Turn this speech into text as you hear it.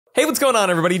Hey, what's going on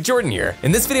everybody? Jordan here.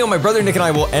 In this video, my brother Nick and I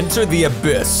will enter the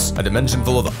Abyss, a dimension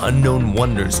full of unknown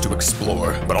wonders to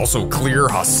explore, but also clear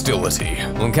hostility.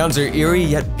 We'll encounter eerie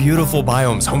yet beautiful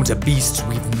biomes home to beasts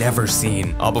we've never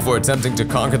seen, all before attempting to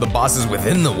conquer the bosses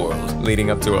within the world, leading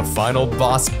up to a final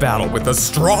boss battle with the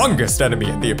strongest enemy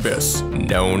in the Abyss,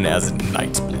 known as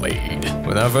Nightblade.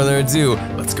 Without further ado,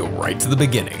 let's go right to the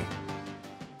beginning.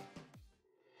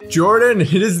 Jordan,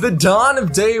 it is the dawn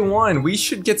of day one. We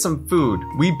should get some food.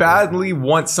 We badly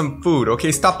want some food.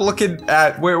 Okay, stop looking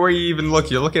at where you even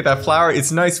look. You look at that flower.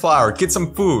 It's a nice flower. Get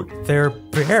some food. They're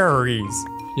berries.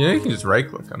 You know, you can just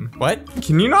right-click them. What?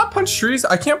 Can you not punch trees?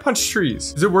 I can't punch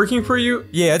trees. Is it working for you?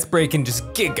 Yeah, it's breaking just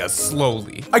giga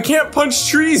slowly. I can't punch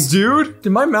trees, dude.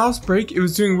 Did my mouse break? It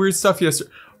was doing weird stuff yesterday.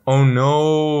 Oh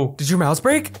no. Did your mouse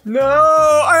break? No,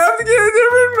 I have to get a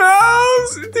different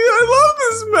mouse. Dude, I love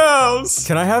this mouse.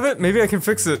 Can I have it? Maybe I can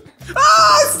fix it.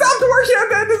 Ah, it stopped working at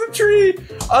the end of the tree.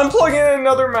 Unplug in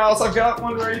another mouse. I've got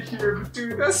one right here, but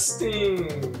dude, that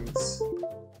stings.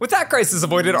 With that crisis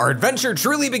avoided, our adventure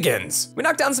truly begins. We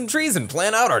knock down some trees and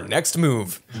plan out our next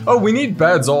move. Oh, we need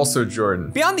beds also,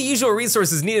 Jordan. Beyond the usual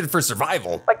resources needed for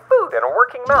survival, Like food and a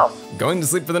working mouse. going to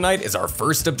sleep for the night is our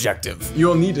first objective. You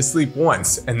will need to sleep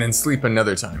once and then sleep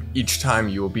another time. Each time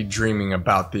you will be dreaming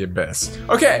about the abyss.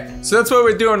 Okay, so that's what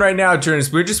we're doing right now, Jordan.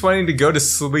 We're just wanting to go to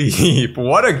sleep.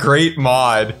 What a great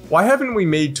mod. Why haven't we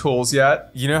made tools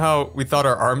yet? You know how we thought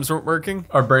our arms weren't working?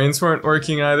 Our brains weren't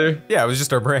working either. Yeah, it was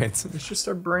just our brains. It's just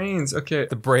our brains, okay.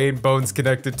 The brain bone's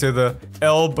connected to the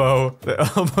elbow. The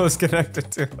elbow's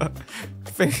connected to the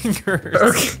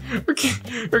fingers.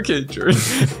 Okay,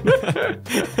 Jordan.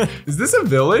 Is this a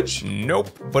village? Nope,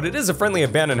 but it is a friendly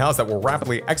abandoned house that will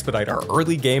rapidly expedite our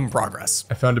early game progress.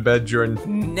 I found a bed,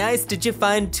 Jordan. Nice, did you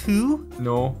find two?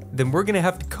 No. Then we're gonna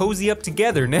have to cozy up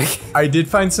together, Nick. I did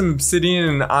find some obsidian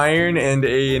and iron and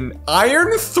an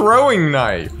iron throwing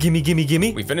knife. Gimme, gimme,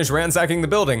 gimme. We finish ransacking the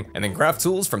building and then craft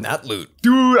tools from that loot.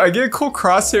 Dude, I get a cool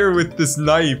crosshair with this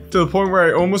knife to the point where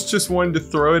I almost just wanted to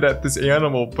throw it at this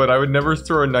animal, but I would never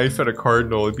throw a knife at a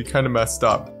cardinal. It'd be kind of messed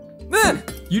up. Then,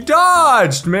 You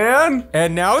dodged, man.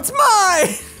 and now it's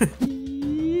mine.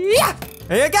 Yeah,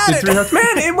 hey, I got it.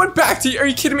 Man, it went back to you. Are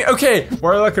you kidding me? Okay,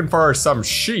 we're looking for some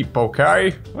sheep,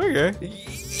 okay? Okay.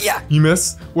 Yeah. You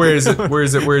miss? Where is it? Where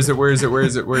is it? Where is it? Where is it? Where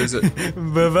is it? Where is it?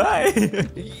 Bye-bye.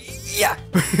 Yeah.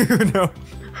 No.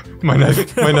 My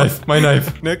knife, my knife, my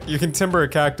knife. Nick, you can timber a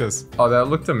cactus. Oh, that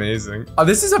looked amazing. Oh,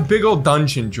 this is a big old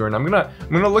dungeon, Jordan. I'm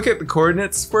gonna look at the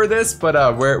coordinates for this, but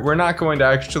we're not going to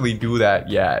actually do that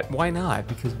yet. Why not?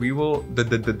 Because we will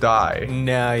die.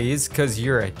 Nice, cause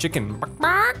you're a chicken.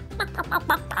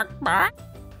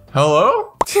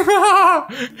 Hello?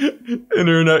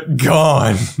 Internet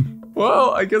gone.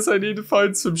 Well, I guess I need to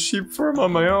find some sheep farm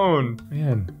on my own.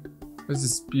 Man, what's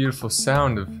this beautiful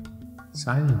sound of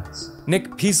silence?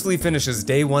 Nick peacefully finishes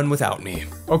day one without me.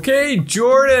 Okay,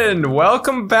 Jordan,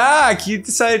 welcome back. You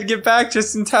decided to get back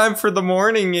just in time for the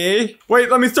morning, eh? Wait,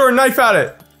 let me throw a knife at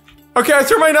it. Okay, I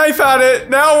threw my knife at it.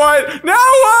 Now what? Now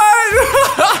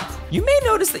what? You may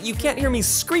notice that you can't hear me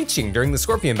screeching during the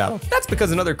scorpion battle. That's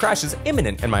because another crash is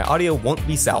imminent and my audio won't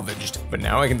be salvaged. But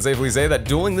now I can safely say that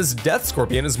dueling this death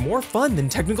scorpion is more fun than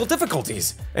technical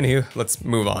difficulties. Anywho, let's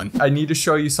move on. I need to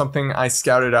show you something I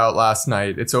scouted out last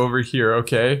night. It's over here,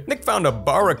 okay? Nick found a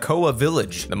Barakoa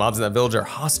village. The mobs in that village are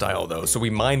hostile though, so we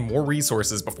mine more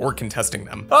resources before contesting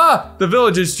them. Ah, the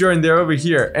villagers joined. They're over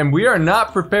here, and we are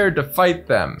not prepared to fight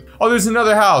them. Oh, there's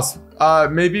another house.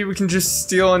 Maybe we can just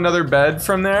steal another bed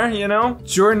from there, you know?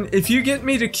 Jordan, if you get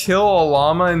me to kill a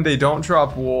llama and they don't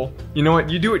drop wool, you know what?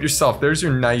 You do it yourself. There's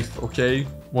your knife, okay?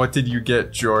 What did you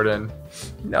get, Jordan?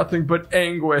 Nothing but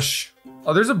anguish.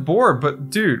 Oh, there's a boar,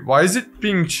 but dude, why is it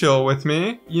being chill with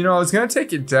me? You know, I was gonna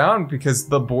take it down because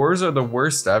the boars are the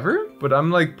worst ever, but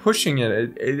I'm like pushing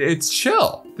it. It's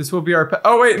chill. This will be our pet.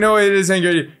 Oh wait, no, it is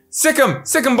angry. Sick him!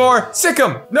 Sick him, boar! Sick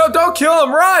him! No, don't kill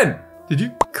him, run! Did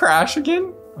you crash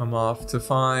again? I'm off to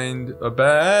find a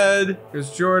bed,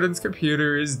 because Jordan's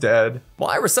computer is dead.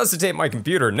 While I resuscitate my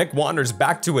computer, Nick wanders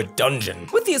back to a dungeon,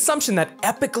 with the assumption that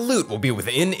epic loot will be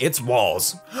within its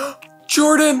walls.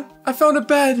 Jordan, I found a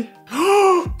bed.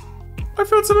 I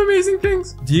found some amazing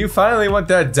things. Do you finally want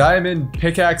that diamond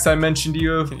pickaxe I mentioned to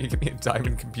you? Can you give me a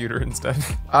diamond computer instead?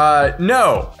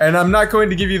 No. And I'm not going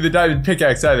to give you the diamond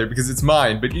pickaxe either because it's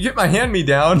mine, but you get my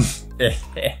hand-me-down.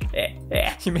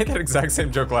 You made that exact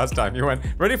same joke last time. You went,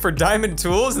 ready for diamond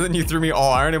tools? And then you threw me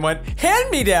all iron and went, hand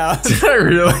me down. Did I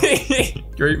really?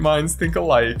 Great minds think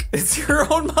alike. It's your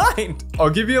own mind. I'll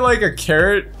give you like a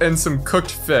carrot and some cooked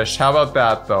fish. How about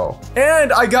that though?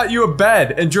 And I got you a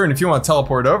bed. And Jordan, if you want to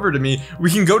teleport over to me,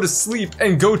 we can go to sleep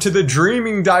and go to the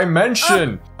dreaming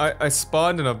dimension. I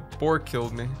spawned and a boar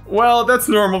killed me. Well, that's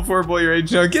normal for a boy your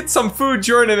age. Now get some food,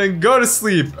 Jordan, and go to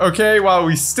sleep, okay? While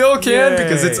we still can,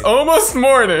 because it's almost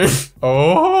morning.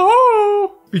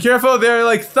 Oh! Be careful, there are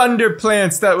like thunder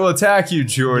plants that will attack you,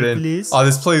 Jordan. Please? Oh,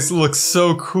 this place looks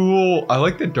so cool. I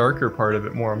like the darker part of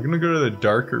it more. I'm gonna go to the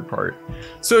darker part.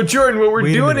 So, Jordan, what we're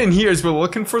doing in here is we're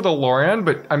looking for the Loran,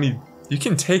 but I mean, you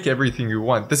can take everything you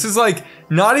want. This is like,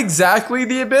 not exactly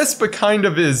the Abyss, but kind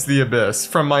of is the Abyss,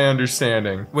 from my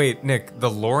understanding. Wait, Nick, the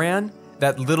Loran?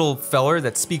 That little feller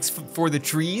that speaks for the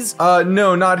trees?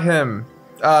 No, not him.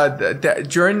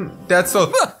 Jordan, that's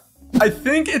the... I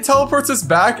think it teleports us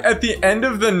back at the end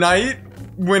of the night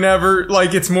whenever,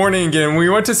 like, it's morning again. We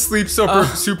went to sleep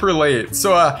super late.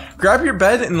 So, grab your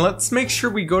bed and let's make sure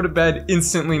we go to bed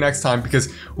instantly next time because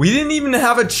we didn't even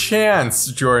have a chance,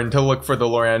 Jordan, to look for the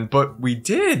Loran, but we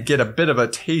did get a bit of a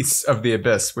taste of the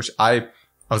Abyss, which I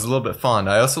was a little bit fond.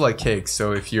 I also like cakes,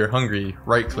 so if you're hungry,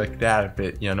 right-click that a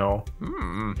bit, you know.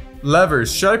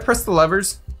 Levers. Should I press the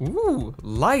levers? Ooh,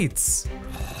 lights.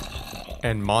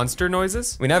 And monster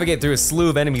noises? We navigate through a slew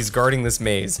of enemies guarding this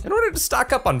maze in order to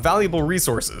stock up on valuable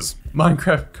resources.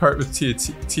 Minecraft cart with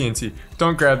TNT.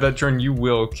 Don't grab that, Jordan. You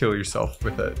will kill yourself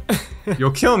with it.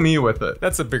 You'll kill me with it.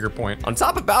 That's a bigger point. On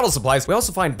top of battle supplies, we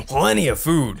also find plenty of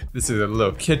food. This is a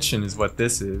little kitchen is what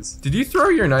this is. Did you throw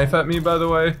your knife at me, by the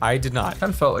way? I did not.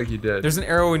 Kind of felt like you did. There's an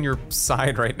arrow in your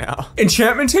side right now.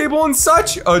 Enchantment table and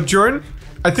such? Jordan,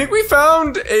 I think we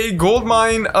found a gold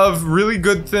mine of really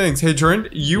good things. Hey, Jordan,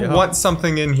 you want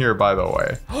something in here, by the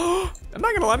way. I'm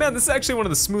not gonna lie, man, this is actually one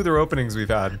of the smoother openings we've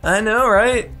had. I know,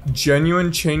 right? Genuine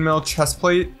chainmail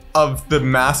chestplate of the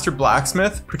Master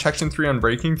Blacksmith. Protection 3 on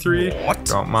Breaking 3. What?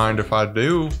 Don't mind if I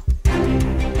do.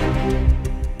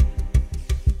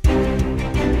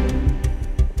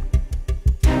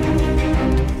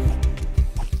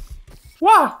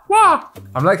 Wah!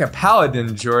 I'm like a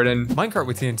paladin, Jordan. Minecart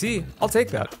with TNT, I'll take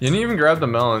that. You didn't even grab the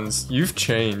melons. You've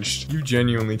changed. You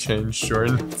genuinely changed,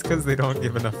 Jordan. It's because they don't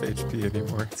give enough HP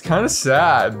anymore. It's kind of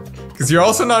sad, because you're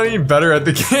also not any better at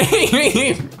the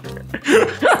game.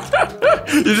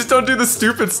 You just don't do the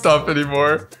stupid stuff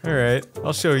anymore. All right,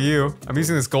 I'll show you. I'm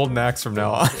using this golden axe from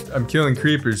now on. I'm killing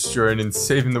creepers, Jordan, and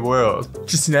saving the world.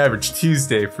 Just an average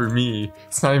Tuesday for me.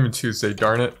 It's not even Tuesday,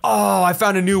 darn it. Oh, I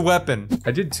found a new weapon.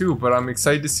 I did too, but I'm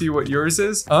excited to see what yours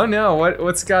is. Oh no,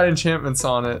 what's got enchantments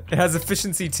on it? It has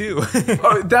efficiency too.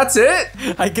 Oh, that's it?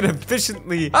 I can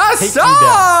efficiently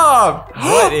stop!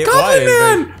 What? Goblin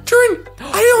Man! Jordan,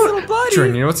 Little buddy.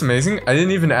 Jordan, you know what's amazing? I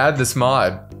didn't even add this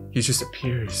mod. He just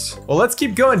appears. Well, let's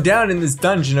keep going down in this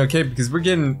dungeon, okay? Because we're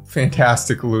getting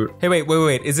fantastic loot. Hey,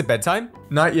 wait. Is it bedtime?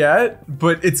 Not yet,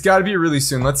 but it's gotta be really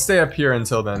soon. Let's stay up here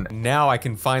until then. Now I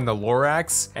can find the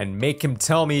Lorax and make him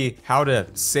tell me how to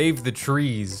save the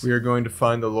trees. We are going to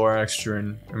find the Lorax,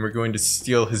 Jordan, and we're going to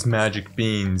steal his magic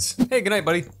beans. Hey, good night,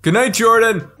 buddy. Good night,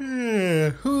 Jordan.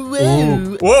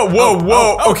 Whoa.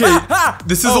 Whoa. Okay,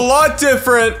 this is a lot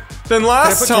different than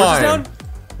last time.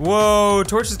 Whoa,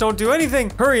 torches don't do anything.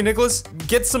 Hurry, Nicholas.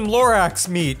 Get some Lorax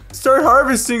meat. Start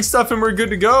harvesting stuff and we're good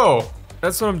to go.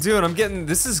 That's what I'm doing.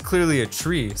 This is clearly a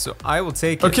tree, so I will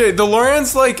take it. Okay, the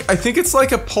Loran's like, I think it's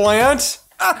like a plant.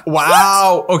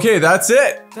 Wow. What? Okay, that's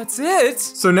it. That's it?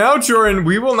 So now, Jordan,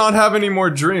 we will not have any more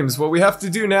dreams. What we have to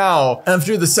do now,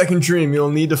 after the second dream,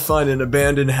 you'll need to find an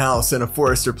abandoned house in a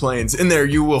forest or plains. In there,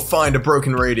 you will find a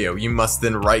broken radio. You must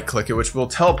then right-click it, which will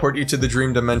teleport you to the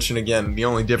dream dimension again. The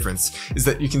only difference is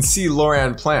that you can see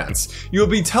Loran plants. You will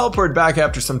be teleported back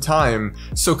after some time,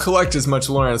 so collect as much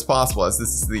Loran as possible, as this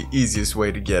is the easiest way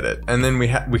to get it. And then we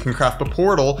can craft a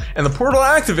portal, and the portal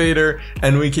activator,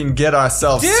 and we can get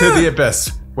ourselves to the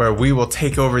Abyss, where we will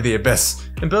take over the Abyss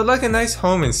and build like a nice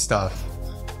home and stuff.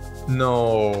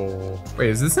 No. Wait,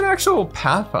 is this an actual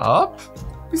path up?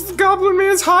 This is the Goblin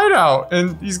Man's hideout,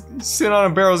 and he's sitting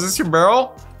on a barrel. Is this your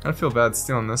barrel? I feel bad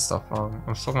stealing this stuff.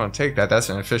 I'm still gonna take that. That's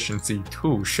an efficiency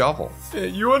 2 shovel. Hey,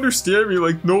 you understand me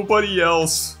like nobody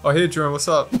else. Oh, hey, Jordan, what's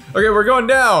up? Okay, we're going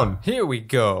down. Here we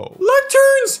go.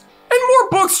 Lecterns and more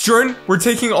books, Jordan. We're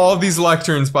taking all of these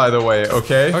lecterns, by the way,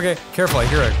 okay? Okay, careful, I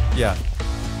hear it. Yeah.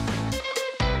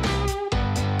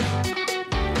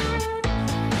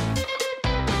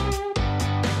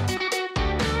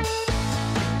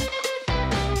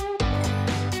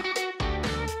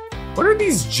 What are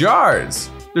these jars?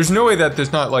 There's no way that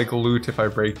there's not like loot if I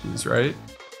break these, right?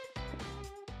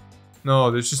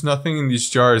 No, there's just nothing in these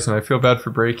jars, and I feel bad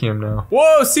for breaking them now.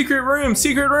 Whoa, secret room,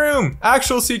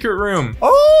 actual secret room.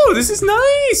 Oh, this is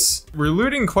nice. We're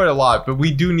looting quite a lot, but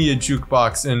we do need a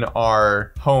jukebox in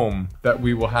our home that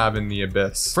we will have in the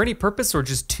abyss. For any purpose or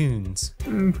just tunes?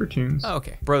 For tunes. Oh,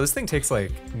 okay. Bro, this thing takes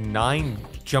like 9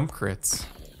 jump crits.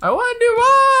 I wonder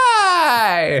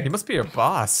why. He must be a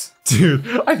boss. Dude,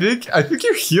 I think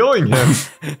you're healing him.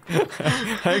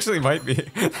 I actually might be.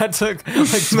 That took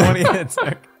like 20 hits.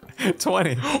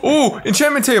 20. Ooh,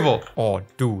 enchantment table. Oh,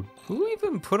 dude. Who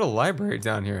even put a library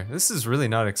down here? This is really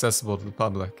not accessible to the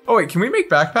public. Oh wait, can we make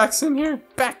backpacks in here?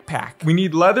 Backpack. We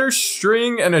need leather,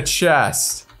 string, and a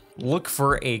chest. Look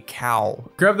for a cow.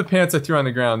 Grab the pants I threw on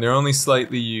the ground. They're only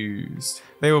slightly used.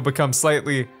 They will become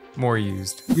slightly more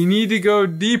used. We need to go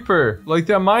deeper, like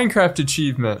that Minecraft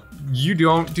achievement. You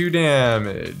don't do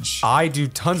damage. I do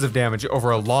tons of damage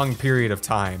over a long period of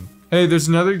time. Hey, there's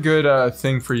another good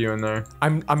thing for you in there.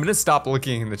 I'm gonna stop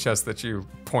looking in the chest that you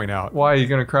point out. Why, are you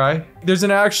gonna cry? There's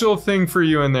an actual thing for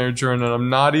you in there, Jordan. I'm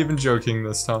not even joking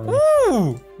this time.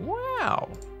 Ooh, wow.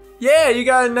 Yeah, you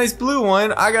got a nice blue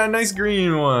one. I got a nice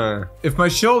green one. If my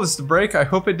shield is to break, I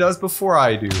hope it does before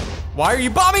I do. Why are you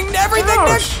bombing everything,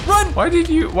 Ouch. Nick? Run! Why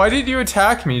did you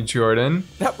attack me, Jordan?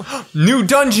 That, New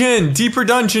dungeon, deeper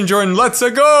dungeon, Jordan. Let's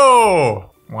go.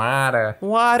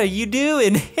 what are you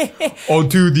doing? Oh,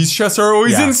 dude, these chests are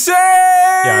always Yeah. insane.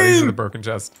 Yeah, these are the broken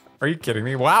chests. Are you kidding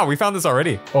me? Wow, we found this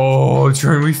already. Oh,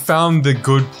 Jordan, we found the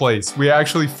good place. We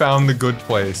actually found the good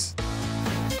place.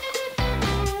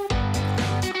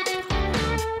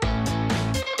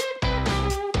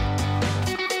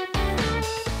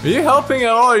 Are you helping at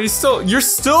all? Are you you're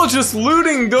still just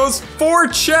looting those 4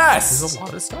 chests. There's a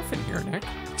lot of stuff in here, Nick.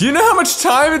 Do you know how much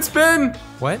time it's been?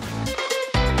 What?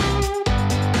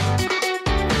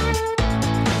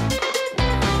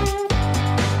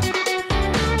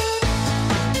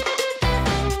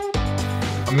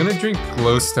 I'm gonna drink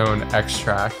glowstone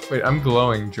extract. Wait, I'm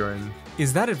glowing, Jordan.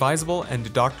 Is that advisable and do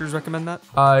doctors recommend that?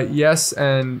 Yes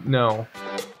and no.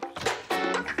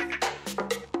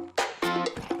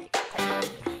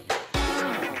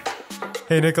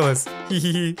 Hey, Nicholas.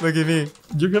 Look at me.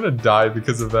 You're gonna die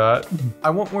because of that. I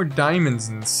want more diamonds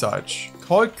and such.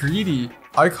 Call it greedy.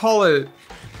 I call it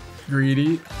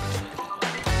greedy.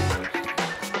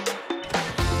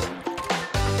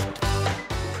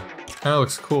 Kinda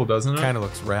looks cool, doesn't it? Kinda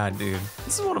looks rad, dude.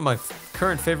 This is one of my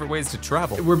current favorite ways to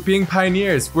travel. We're being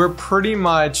pioneers. We're pretty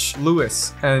much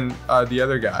Lewis and the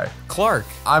other guy. Clark.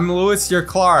 I'm Lewis, you're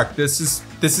Clark. This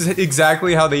is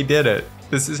exactly how they did it.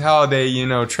 This is how they, you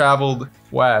know, traveled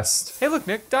west. Hey, look,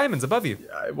 Nick, diamonds above you.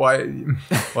 Why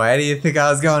do you think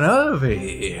I was going over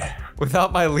here?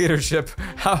 Without my leadership,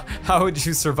 how would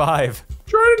you survive?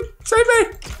 Jordan, save me!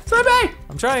 Save me!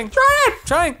 I'm trying.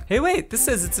 Trying. Hey, wait, this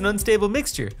says it's an unstable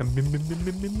mixture.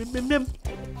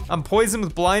 I'm poisoned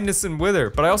with blindness and wither,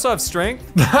 but I also have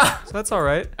strength, so that's all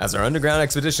right. As our underground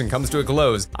expedition comes to a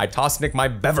close, I toss Nick my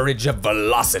beverage of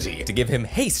velocity to give him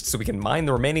haste so we can mine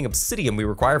the remaining obsidian we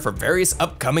require for various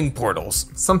upcoming portals.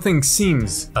 Something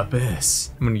seems abyss.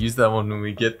 I'm gonna use that one when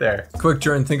we get there. Quick,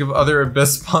 Jordan, think of other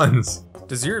abyss puns.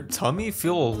 Does your tummy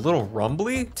feel a little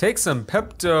rumbly? Take some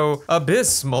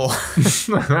Pepto-Abysmal.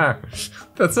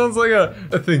 That sounds like a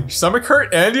thing. Stomach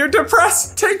hurt and you're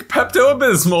depressed? Take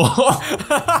Pepto-Abysmal.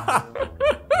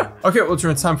 Okay, well,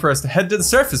 Jordan, it's time for us to head to the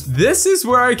surface. This is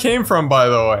where I came from, by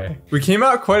the way. We came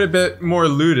out quite a bit more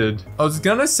looted. I was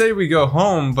gonna say we go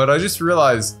home, but I just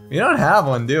realized we don't have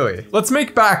one, do we? Let's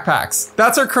make backpacks.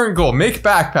 That's our current goal, make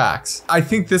backpacks. I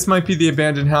think this might be the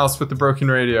abandoned house with the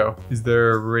broken radio. Is there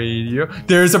a radio?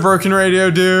 There's a broken radio,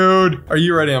 dude. Are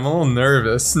you ready? I'm a little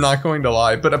nervous, not going to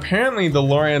lie, but apparently the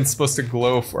Lorian's supposed to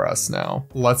glow for us now.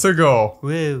 Let's go.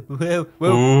 Whoa.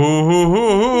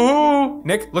 Ooh.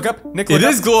 Nick, look up. Nick, look It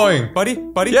up. is glowing. Buddy. Yeah,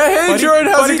 hey, buddy, Jordan,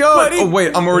 how's buddy, it going? buddy. Oh,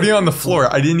 wait, I'm already on the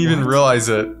floor. I didn't even realize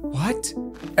it. What?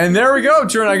 And there we go,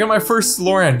 Jordan. I got my first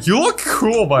Lorian. You look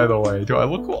cool, by the way. Do I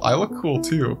look cool? I look cool,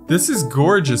 too. This is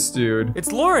gorgeous, dude.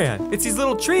 It's Lorian. It's these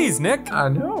little trees, Nick. I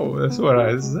know. That's what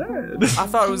I said. I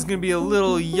thought it was gonna be a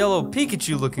little yellow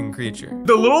Pikachu-looking creature.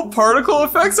 The little particle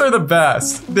effects are the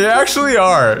best. They actually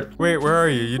are. Wait, where are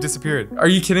you? You disappeared. Are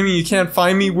you kidding me? You can't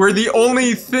find me? We're the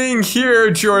only thing here,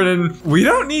 Jordan. We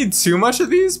don't need too much of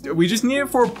these. We just need it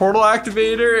for a portal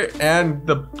activator and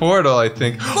the portal, I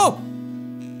think. Whoa!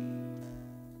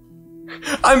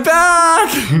 I'm back!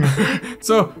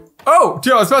 Oh,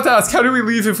 dude, I was about to ask, how do we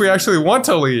leave if we actually want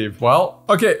to leave? Well,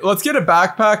 okay, let's get a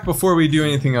backpack before we do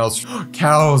anything else.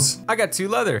 Cows. I got 2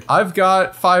 leather. I've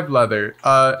got 5 leather.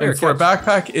 And for a catch.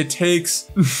 backpack, it takes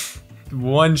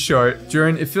one short.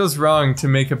 Jordan, it feels wrong to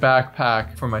make a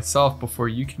backpack for myself before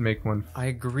you can make one. I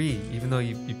agree, even though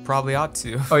you probably ought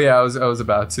to. Oh yeah, I was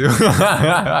about to.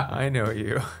 I know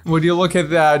you. Would you look at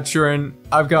that, Jordan?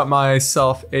 I've got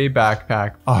myself a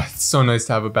backpack. Oh, it's so nice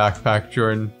to have a backpack,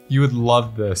 Jordan. You would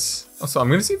love this. Also, I'm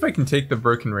gonna see if I can take the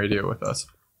broken radio with us.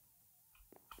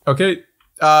 Okay.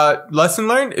 Lesson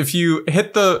learned, if you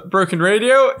hit the broken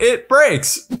radio, it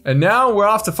breaks. And now we're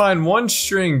off to find one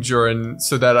string, Jordan,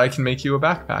 so that I can make you a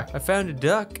backpack. I found a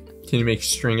duck. Can you make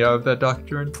string out of that duck,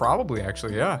 Jordan? Probably,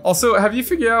 actually, yeah. Also, have you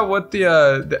figured out what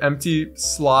the empty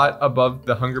slot above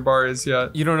the hunger bar is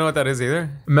yet? You don't know what that is either?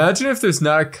 Imagine if there's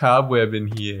not a cobweb in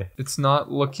here. It's not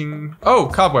looking...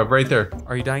 Oh, cobweb right there.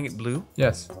 Are you dyeing it blue?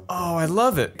 Yes. Oh, I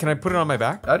love it. Can I put it on my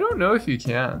back? I don't know if you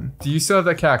can. Do you still have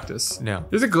that cactus? No.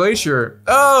 There's a glacier.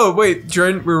 Oh, wait,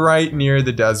 Jordan, we're right near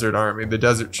the desert, aren't we? The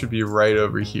desert should be right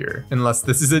over here. Unless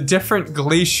this is a different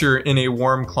glacier in a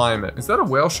warm climate. Is that a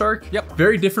whale shark? Yep.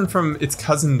 Very different from its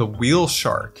cousin, the wheel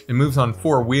shark. It moves on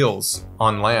 4 wheels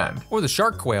on land. Or the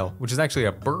shark quail, which is actually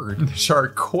a bird. The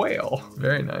shark quail.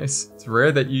 Very nice. It's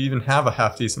rare that you even have a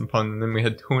half decent pun, and then we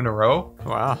had 2 in a row.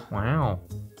 Wow. Wow.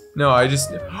 No, I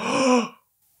just...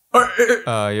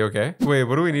 You okay? Wait,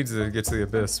 what do we need to get to the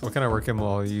abyss? What can I work in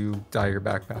while you dye your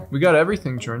backpack? We got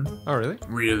everything, Jordan. Oh, really?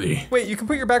 Really? Wait, you can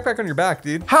put your backpack on your back,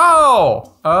 dude.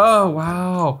 How? Oh,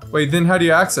 wow. Wait, then how do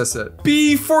you access it?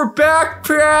 B for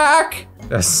backpack!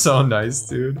 That's so nice,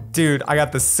 dude. Dude, I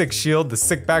got the sick shield, the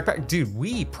sick backpack. Dude,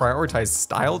 we prioritize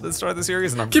style at the start of the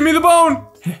series, and I'm— Give me the bone!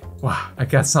 Wow, I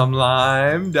got some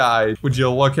lime dye. Would you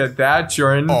look at that,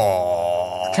 Jordan?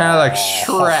 Oh, kind of like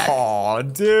Shrek. Oh,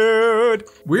 dude.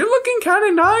 We're looking kind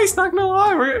of nice, not gonna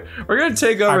lie. We're gonna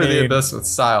take over the abyss with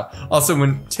style. Also,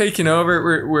 when taking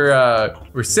over,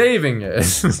 we're saving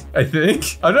it. I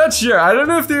think. I'm not sure. I don't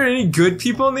know if there are any good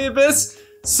people in the abyss.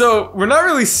 So we're not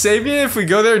really saving it if we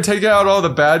go there and take out all the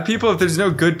bad people. If there's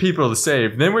no good people to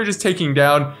save, then we're just taking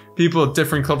down people with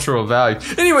different cultural values.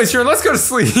 Anyways, Sharon, let's go to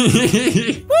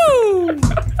sleep. Woo!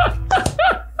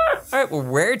 All right, well,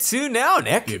 where to now,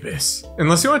 Nick? The abyss.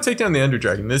 Unless you want to take down the Ender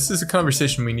Dragon, this is a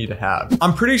conversation we need to have.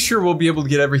 I'm pretty sure we'll be able to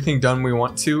get everything done we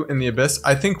want to in the abyss.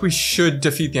 I think we should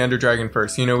defeat the Ender Dragon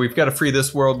first. You know, we've got to free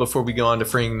this world before we go on to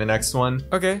freeing the next one.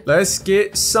 Okay. Let's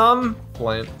get some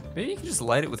plant. Maybe you can just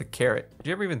light it with a carrot. Did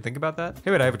you ever even think about that?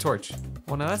 Hey, wait, I have a torch.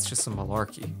 Well, now that's just some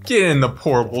malarkey. Get in the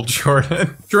portal,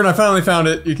 Jordan. Jordan, I finally found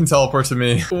it. You can teleport to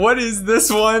me. What is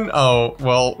this one? Oh,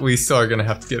 well, we still are gonna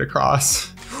have to get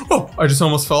across. Oh, I just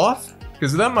almost fell off.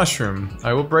 Because of that mushroom.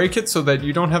 I will break it so that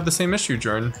you don't have the same issue,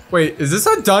 Jordan. Wait, is this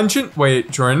a dungeon?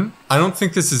 Wait, Jordan, I don't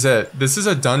think this is it. This is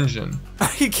a dungeon. Are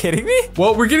you kidding me?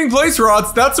 Well, we're getting blaze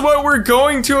rods. That's what we're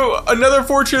going to another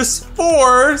fortress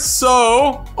for,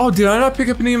 so... Oh, did I not pick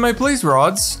up any of my blaze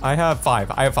rods? I have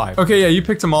 5. I have 5. Okay, yeah, you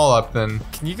picked them all up then.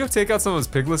 Can you go take out some of those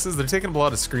piglesses? They're taking up a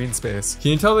lot of screen space. Can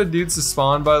you tell the dudes to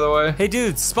spawn, by the way? Hey,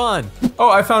 dudes, spawn.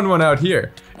 Oh, I found one out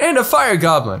here. And a fire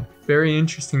goblin. Very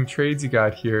interesting trades you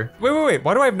got here. Wait.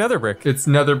 Why do I have nether brick? It's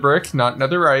nether brick, not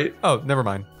netherite. Oh, never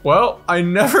mind. Well, I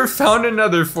never found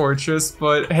another fortress,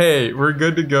 but hey, we're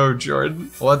good to go,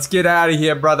 Jordan. Let's get out of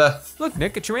here, brother. Look,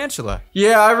 Nick, a tarantula.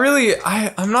 Yeah,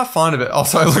 I'm not fond of it.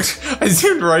 Also, I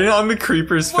zoomed right on the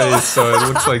creeper's face, so it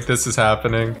looks like this is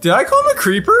happening. Did I call him a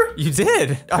creeper? You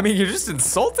did. I mean, you're just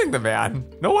insulting the man.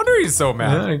 No wonder he's so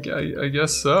mad. Yeah, I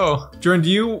guess so. Jordan,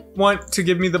 do you want to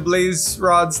give me the blaze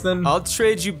rods then? I'll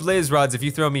trade you blaze rods if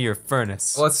you throw me your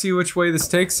furnace. Let's see which way this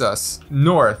takes us.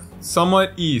 North,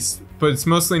 somewhat east, but it's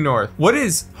mostly north. What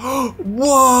is?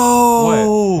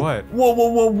 Whoa! What?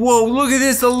 Whoa! Look at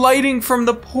this, the lighting from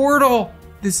the portal.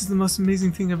 This is the most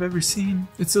amazing thing I've ever seen.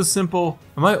 It's so simple.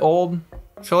 Am I old?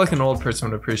 I feel like an old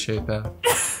person would appreciate that.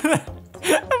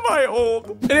 Am I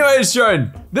old? Anyways,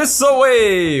 Jordan, this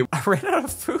way. I ran out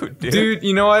of food, dude. Dude,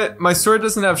 you know what? My sword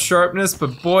doesn't have sharpness,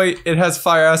 but boy, it has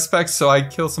fire aspects, so I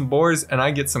kill some boars and I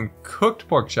get some cooked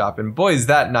pork chop, and boy, is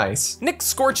that nice. Nick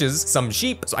scorches some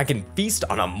sheep so I can feast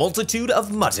on a multitude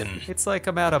of mutton. It's like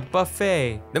I'm at a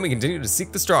buffet. Then we continue to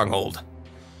seek the stronghold.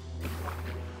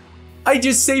 I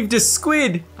just saved a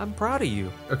squid. I'm proud of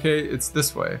you. Okay, it's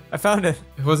this way. I found it.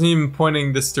 It wasn't even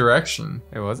pointing this direction.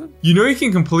 It wasn't? You know you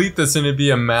can complete this and it'd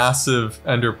be a massive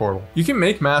ender portal. You can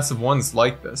make massive ones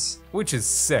like this. Which is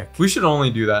sick. We should only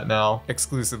do that now.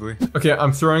 Exclusively. Okay,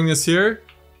 I'm throwing this here.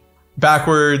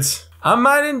 Backwards. I'm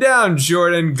mining down,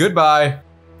 Jordan. Goodbye.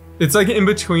 It's like in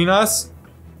between us.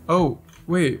 Oh,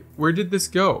 wait, where did this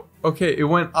go? Okay, it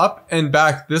went up and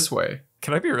back this way.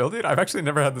 Can I be real, dude? I've actually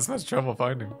never had this much trouble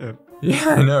finding it. Yeah,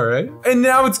 I know, right? And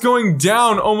now it's going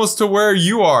down almost to where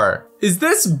you are. Is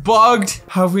this bugged?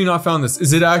 How have we not found this?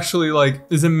 Is it actually like,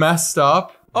 is it messed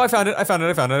up? Oh, I found it.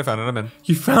 I'm in.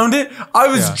 You found it? I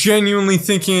was Yeah. genuinely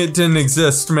thinking it didn't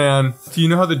exist, man. Do you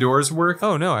know how the doors work?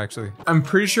 Oh, no, actually. I'm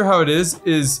pretty sure how it is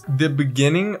the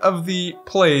beginning of the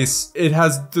place, it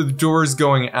has the doors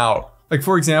going out. Like,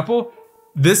 for example,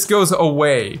 this goes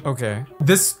away. Okay.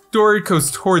 This door goes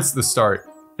towards the start.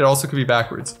 It also could be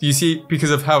backwards. Do you see?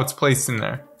 Because of how it's placed in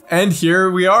there. And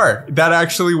here we are. That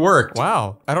actually worked.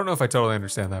 Wow. I don't know if I totally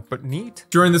understand that, but neat.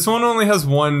 Jordan, this one only has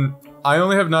one. I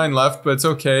only have 9 left, but it's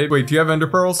okay. Wait, do you have ender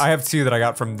pearls? I have 2 that I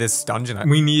got from this dungeon.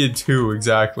 We needed 2,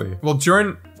 exactly. Well,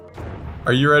 Jordan,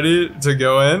 are you ready to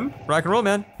go in? Rock and roll,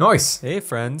 man. Nice. Hey,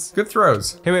 friends. Good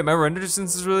throws. Hey, wait, my render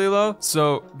distance is really low.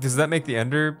 So does that make the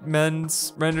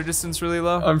Endermen's render distance really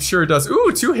low? I'm sure it does.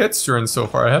 Ooh, 2 hits, Jordan, so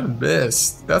far. I haven't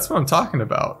missed. That's what I'm talking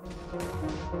about.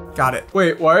 Got it.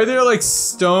 Wait, why are there like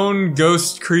stone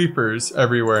ghost creepers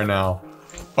everywhere now?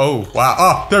 Oh, wow.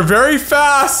 Oh, they're very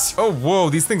fast. Oh, whoa,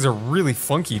 these things are really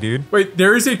funky, dude. Wait,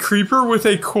 there is a creeper with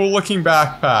a cool looking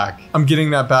backpack. I'm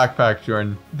getting that backpack,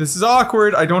 Jordan. This is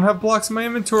awkward. I don't have blocks in my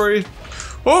inventory.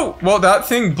 Oh, well, that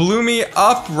thing blew me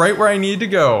up right where I need to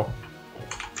go.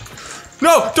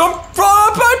 No, don't blow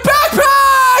up my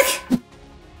backpack!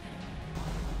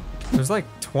 There's like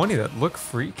 20 that look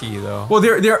freaky, though. Well,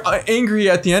 they're angry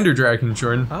at the Ender Dragon,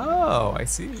 Jordan. Oh, I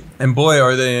see. And boy,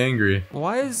 are they angry.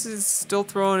 Why is he still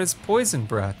throwing his poison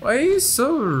breath? Why are you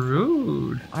so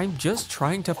rude? I'm just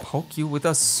trying to poke you with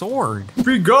a sword.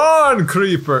 Be gone,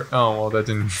 creeper. Oh, well, that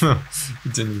didn't,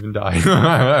 it didn't even die.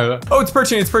 Oh, it's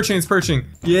perching.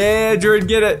 Yeah, Jordan,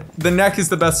 get it. The neck is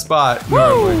the best spot.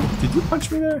 Normally. Did you punch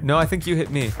me there? No, I think you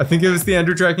hit me. I think it was the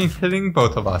Ender Dragon hitting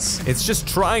both of us. It's just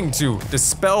trying to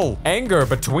dispel anger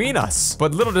between us.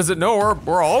 But little does it know,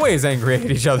 we're always angry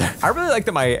at each other. I really like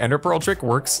that my Ender Pearl trick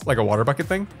works like a water bucket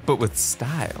thing, but with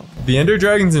style. The Ender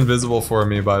Dragon's invisible for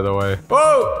me, by the way.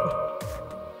 Whoa!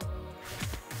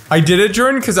 I did it,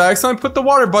 Jordan, because I accidentally put the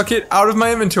water bucket out of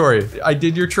my inventory. I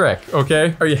did your trick,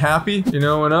 okay? Are you happy? You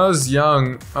know, when I was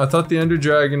young, I thought the Ender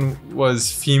Dragon was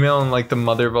female and like the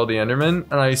mother of all the Endermen,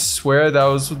 and I swear that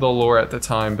was the lore at the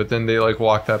time, but then they like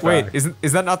walked that Wait, back.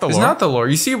 is that not the lore? It's not the lore.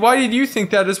 You see, why did you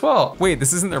think that as well? Wait,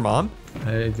 this isn't their mom?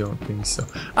 I don't think so.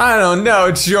 I don't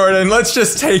know, Jordan. Let's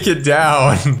just take it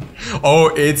down.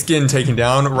 Oh, it's getting taken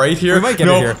down right here. We might get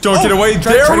it here. Don't get away.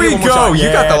 Try There to we get one more go. shot. You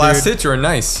got Yeah, the last dude. hit, Jordan.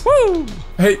 Nice. Woo!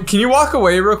 Hey, can you walk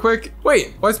away real quick?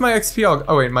 Wait, why's my XP all...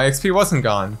 Oh, wait, my XP wasn't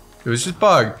gone. It was just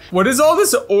bugged. What is all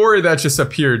this ore that just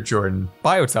appeared, Jordan?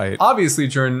 Biotite. Obviously,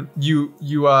 Jordan, you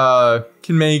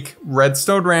can make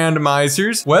redstone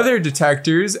randomizers, weather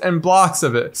detectors, and blocks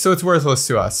of it. So it's worthless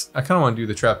to us. I kind of want to do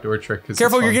the trapdoor trick.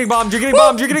 Careful, you're getting bombed, you're getting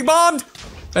bombed, you're getting bombed!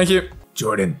 Thank you.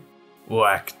 Jordan,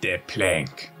 walk the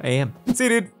plank. I am. See,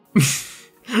 dude.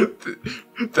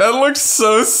 That looks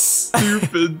so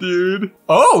stupid, dude.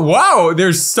 Oh, wow,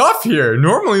 there's stuff here.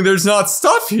 Normally, there's not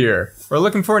stuff here. We're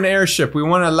looking for an airship. We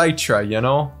want a Elytra, you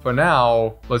know? For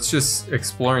now, let's just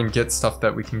explore and get stuff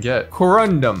that we can get.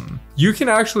 Corundum. You can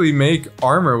actually make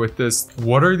armor with this.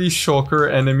 What are these shulker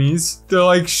enemies? They're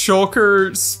like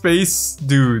shulker space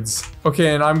dudes.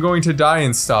 Okay, and I'm going to die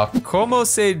and stuff. Como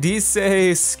se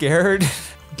dice scared?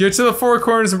 Get to the 4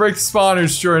 corners and break the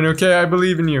spawners, Jordan, okay? I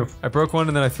believe in you. I broke one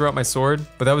and then I threw out my sword,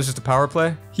 but that was just a power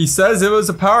play. He says it was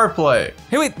a power play.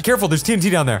 Hey, wait, careful, there's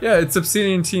TNT down there. Yeah, it's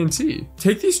Obsidian TNT.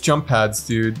 Take these jump pads,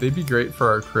 dude. They'd be great for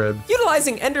our crib.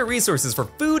 Utilizing Ender resources for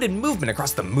food and movement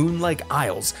across the moon-like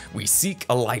isles, we seek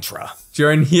Elytra.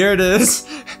 Jordan, here it is.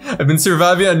 I've been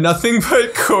surviving on nothing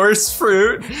but coarse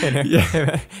fruit.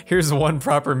 And here's one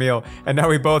proper meal, and now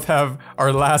we both have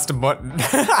our last mutton.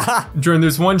 Jordan,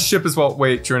 there's one ship as well.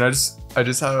 Wait, Jordan, I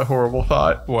just had a horrible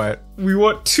thought. What? We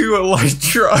want 2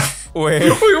 Elytra. Wait.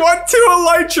 We want 2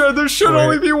 Elytra. There should Wait.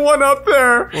 only be one up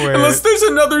there. Wait. Unless there's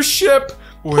another ship.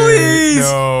 Wait, Please.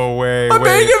 no, wait, I'm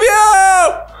begging you.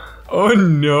 Oh,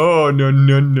 no.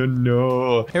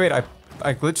 Hey, wait, I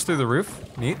glitched through the roof.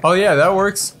 Neat. Oh yeah, that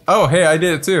works. Oh hey, I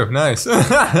did it too. Nice. Oh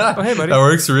hey, buddy. That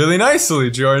works really nicely,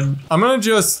 Jordan. I'm gonna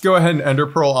just go ahead and ender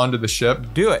pearl onto the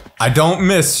ship. Do it. I don't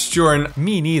miss, Jordan.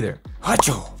 Me neither.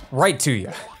 Hacho. Right to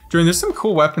you. Jordan, there's some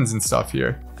cool weapons and stuff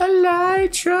here.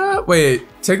 Elytra. Wait,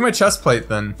 take my chest plate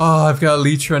then. Oh, I've got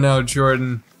Elytra now,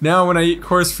 Jordan. Now when I eat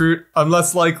coarse fruit, I'm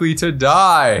less likely to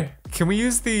die. Can we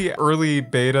use the early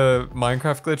beta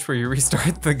Minecraft glitch where you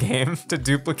restart the game to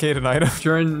duplicate an item?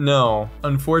 Jordan, no.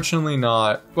 Unfortunately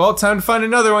not. Well, time to find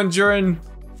another one, Jordan.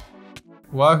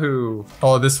 Wahoo.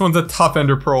 Oh, this one's a tough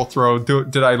ender pearl throw.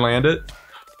 Did I land it?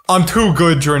 I'm too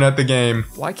good, Jordan, at the game.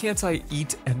 Why can't I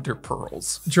eat ender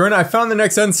pearls? Jordan, I found the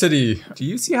next end city. Do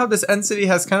you see how this end city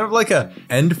has kind of like a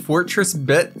end fortress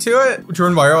bit to it?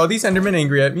 Jordan, why are all these endermen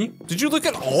angry at me? Did you look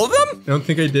at all of them? I don't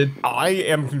think I did. I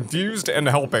am confused and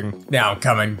helping. Now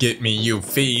come and get me, you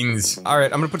fiends. All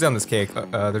right, I'm gonna put down this cake.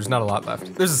 There's not a lot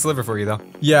left. There's a sliver for you though.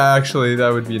 Yeah, actually, that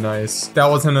would be nice. That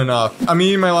wasn't enough. I'm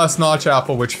eating my last notch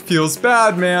apple, which feels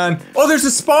bad, man. Oh, there's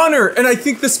a spawner, and I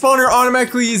think the spawner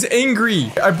automatically is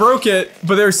angry. I broke it,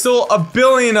 but there's still a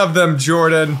billion of them,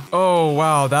 Jordan. Oh,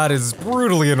 wow, that is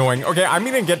brutally annoying. Okay, I'm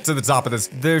gonna get to the top of this.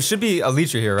 There should be a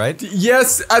leecher here, right?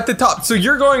 Yes, at the top. So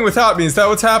you're going without me, is that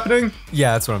what's happening?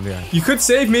 Yeah, that's what I'm doing. You could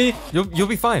save me. You'll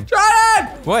be fine.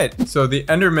 Jordan! What? So the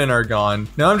Endermen are gone.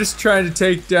 Now I'm just trying to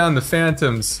take down the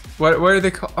phantoms. What are they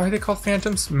called? Are they called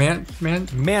phantoms?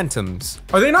 Mantums.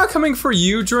 Are they not coming for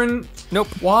you, Jordan? Nope.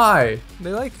 Why?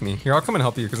 They like me. Here, I'll come and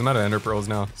help you because I'm out of ender pearls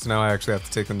now. So now I actually have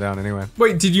to take them down anyway.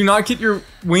 Wait, did you not get your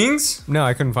wings? No,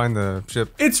 I couldn't find the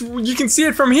ship. You can see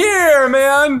it from here,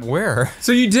 man. Where?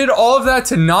 So you did all of that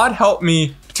to not help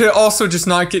me, to also just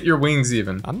not get your wings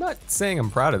even. I'm not saying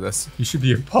I'm proud of this. You should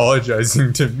be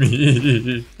apologizing to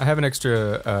me. I have an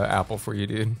extra apple for you,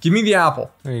 dude. Give me the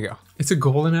apple. There you go. It's a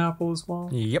golden apple as well.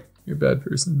 Yep. You're a bad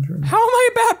person, Jordan. How am I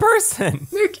a bad person?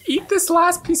 Nick, eat this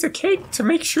last piece of cake to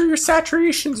make sure your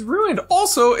saturation's ruined.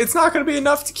 Also, it's not gonna be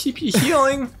enough to keep you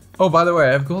healing. Oh, by the way,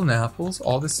 I have golden apples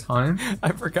all this time.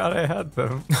 I forgot I had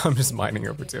them. I'm just mining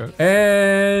over to it.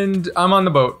 And I'm on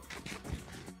the boat.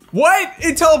 What?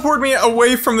 It teleported me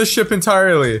away from the ship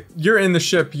entirely. You're in the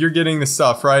ship. You're getting the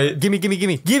stuff, right? Gimme.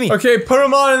 Okay, put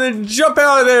them on and then jump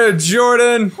out of there,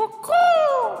 Jordan.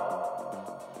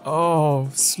 Oh,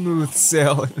 smooth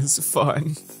sailing is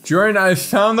fun. Jordan, I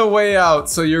found the way out,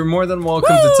 so you're more than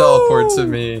welcome to teleport to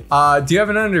me. Do you have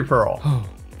an ender pearl?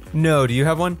 No, do you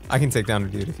have one? I can take down a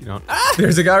dude if you don't. Ah!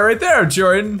 There's a guy right there,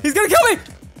 Jordan. He's gonna kill me!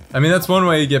 I mean, that's one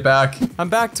way you get back. I'm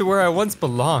back to where I once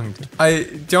belonged. I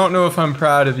don't know if I'm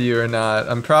proud of you or not.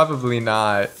 I'm probably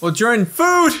not. Well, Jordan,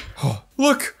 food!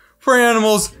 Look for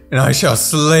animals, and I shall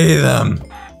slay them.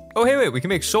 Oh, hey, wait, we can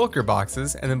make shulker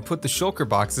boxes and then put the shulker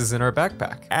boxes in our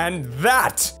backpack. And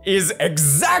that is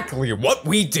exactly what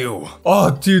we do.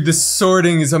 Oh, dude, this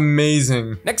sorting is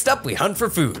amazing. Next up, we hunt for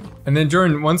food. And then,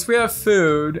 Jordan, once we have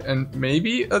food and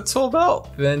maybe a tool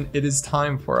belt, then it is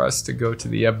time for us to go to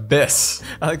the abyss.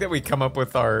 I like that we come up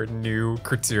with our new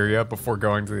criteria before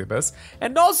going to the abyss.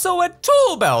 And also a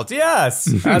tool belt,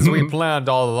 yes, as we planned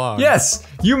all along. Yes,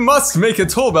 you must make a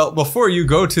tool belt before you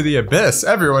go to the abyss.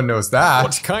 Everyone knows that.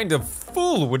 What kind of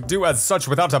fool would do as such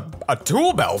without a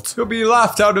tool belt? You'll be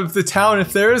laughed out of the town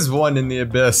if there is one in the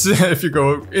abyss. If you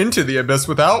go into the abyss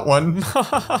without one.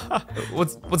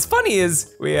 What's funny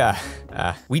is we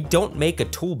don't make a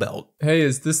tool belt. Hey,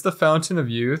 is this the Fountain of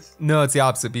Youth? No, it's the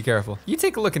opposite. Be careful. You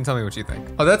take a look and tell me what you think.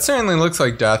 Oh, that certainly looks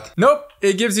like death. Nope,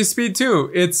 it gives you speed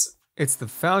too. It's the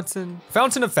Fountain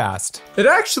of Fast. It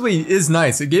actually is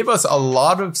nice. It gave us a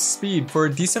lot of speed for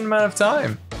a decent amount of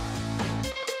time.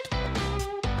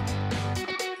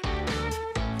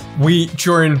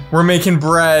 Jordan, we're making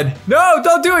bread. No,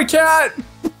 don't do it, cat.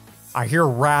 I hear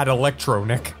rad electro,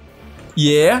 Nick.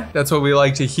 Yeah, that's what we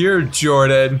like to hear,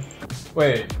 Jordan.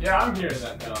 Wait, yeah, I'm hearing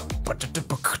that now.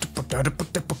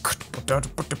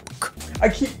 I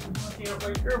keep looking at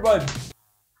my earbud.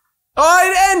 Oh,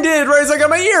 it ended right as I got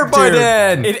my earbud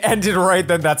in. It ended right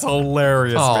then. That's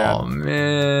hilarious, man. Oh,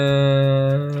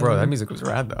 man. Bro, that music was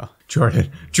rad, though.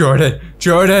 Jordan.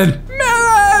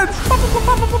 Melons!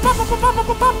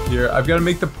 Here, I've got to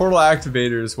make the portal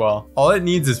activator as well. All it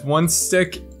needs is 1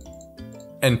 stick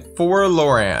and 4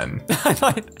 Loran. I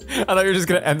thought you were just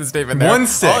gonna end the statement there. 1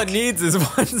 stick. All it needs is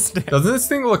 1 stick. Doesn't this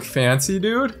thing look fancy,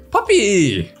 dude?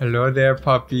 Puppy! Hello there,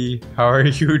 puppy. How are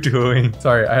you doing?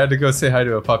 Sorry, I had to go say hi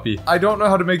to a puppy. I don't know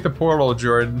how to make the portal,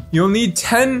 Jordan. You'll need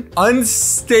 10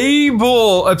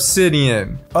 unstable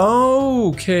obsidian.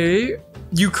 Okay.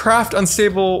 You craft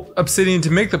unstable obsidian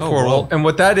to make the portal, and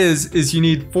what that is you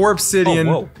need 4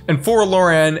 obsidian and 4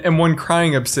 Loran and 1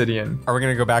 crying obsidian. Are we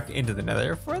gonna go back into the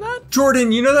nether for that?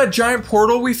 Jordan, you know that giant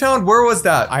portal we found? Where was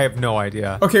that? I have no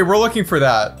idea. Okay, we're looking for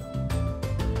that.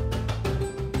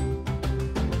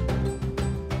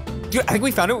 Dude, I think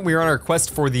we found it when we were on our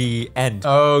quest for the end.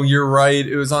 Oh, you're right.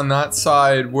 It was on that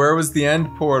side. Where was the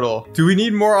end portal? Do we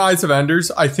need more Eyes of Enders?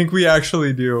 I think we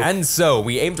actually do. And so,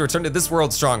 we aim to return to this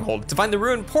world's stronghold to find the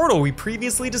ruined portal we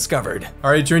previously discovered.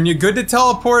 All right, Jordan, you're good to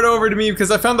teleport over to me because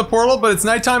I found the portal, but it's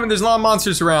nighttime and there's a lot of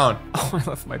monsters around. Oh, I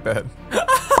left my bed.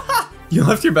 You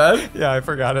left your bed? Yeah, I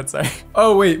forgot it. Sorry.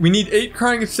 Oh wait, we need 8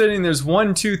 crying obsidian. There's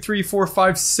 1, 2, 3, 4,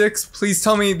 5, 6. Please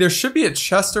tell me there should be a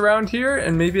chest around here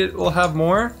and maybe it will have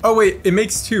more. Oh wait, it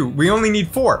makes 2. We only need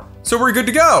 4. So we're good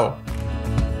to go.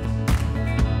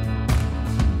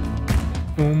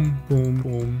 Boom, boom,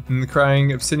 boom. And the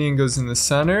crying obsidian goes in the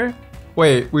center.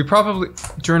 Wait, we probably...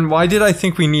 Jordan, why did I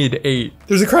think we need 8?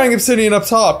 There's a crying obsidian up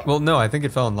top. Well, no, I think it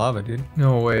fell in lava, dude.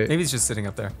 No, wait. Maybe it's just sitting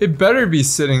up there. It better be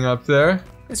sitting up there.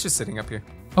 It's just sitting up here.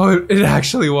 Oh, it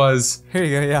actually was. Here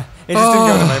you go, yeah. It just didn't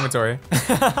go to my inventory.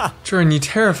 Jordan, you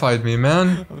terrified me,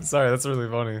 man. I'm sorry, that's really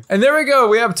funny. And there we go,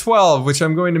 we have 12, which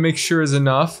I'm going to make sure is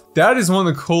enough. That is one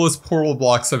of the coolest portal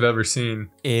blocks I've ever seen.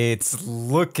 It's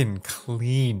looking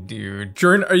clean, dude.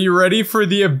 Jordan, are you ready for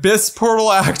the Abyss portal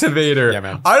activator? Yeah,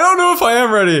 man. I don't know if I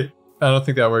am ready. I don't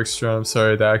think that works, Jordan. I'm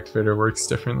sorry, the activator works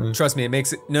differently. Trust me, it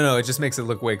makes it, no, it just makes it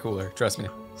look way cooler. Trust me.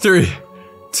 3,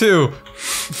 2.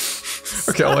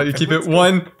 Okay, I'll let you keep it.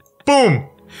 1, boom.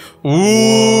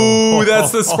 Ooh,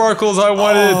 that's the sparkles I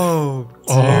wanted.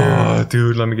 Oh,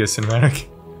 dude, let me get cinematic.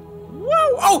 Whoa,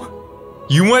 oh!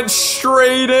 You went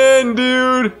straight in,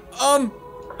 dude.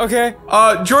 Okay.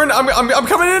 Jordan, I'm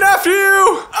coming in after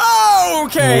you. Oh,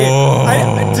 okay.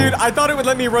 Whoa. Dude, I thought it would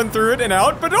let me run through it and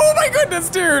out, but oh my goodness,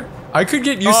 dude. I could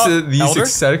get used to these Elder?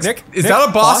 aesthetics. Nick? Is Nick? that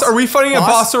a boss? Boss? Are we fighting a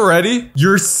boss already?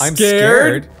 You're scared? I'm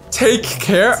scared. Take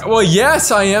care. Well,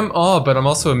 yes, I am. Oh, but I'm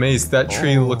also amazed. That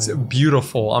tree looks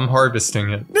beautiful. I'm harvesting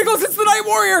it. Nicholas, it's the Night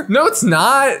Warrior. No, it's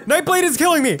not. Nightblade is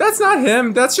killing me. That's not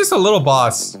him. That's just a little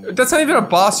boss. That's not even a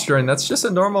boss, Jordan. That's just a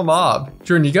normal mob.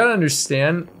 Jordan, you gotta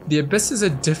understand, the Abyss is a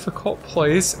difficult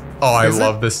place. Oh, I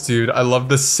love this, dude. I love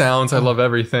the sounds. I love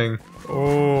everything.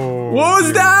 Oh. What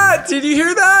was that? Did you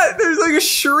hear that? There's like a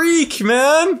shriek,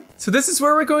 man. So this is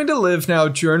where we're going to live now,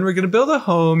 Jordan. We're gonna build a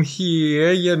home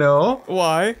here, you know.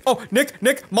 Why? Oh,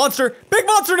 Nick, monster, big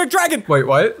monster, Nick Dragon. Wait,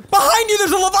 what? Behind you,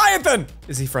 there's a Leviathan.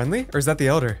 Is he friendly, or is that the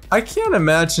Elder? I can't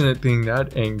imagine it being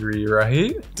that angry,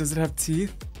 right? Does it have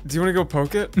teeth? Do you want to go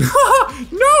poke it?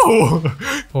 No!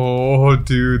 Oh,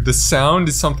 dude, the sound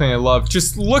is something I love.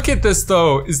 Just look at this,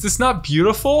 though. Is this not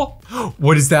beautiful?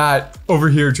 What is that over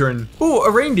here, Jordan? Ooh,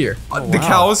 a reindeer. The wow.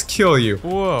 cows kill you.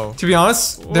 Whoa. To be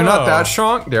honest, they're not that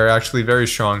strong. They're actually very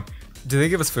strong. Do they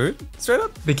give us food, straight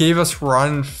up? They gave us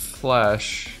rotten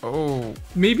flesh. Oh.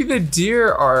 Maybe the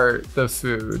deer are the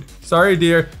food. Sorry,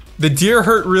 deer. The deer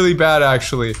hurt really bad,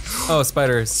 actually. Oh,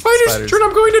 spiders. Spiders! Jordan,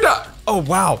 I'm going to die! Oh,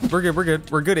 wow. We're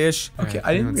good. We're good-ish. Okay, Right,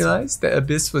 I didn't realize the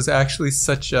Abyss was actually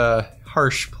such a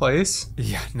harsh place.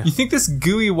 Yeah, no. You think this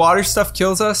gooey water stuff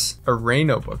kills us? A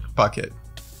Rhino bucket.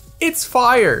 It's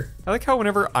fire! I like how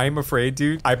whenever I'm afraid,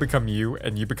 dude, I become you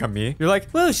and you become me. You're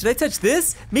like, whoa, should I touch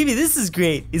this? Maybe this is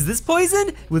great. Is this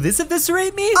poison? Will this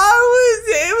eviscerate me?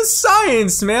 It was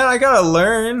science, man. I gotta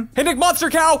learn. Hey, Nick,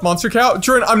 monster cow! Monster cow?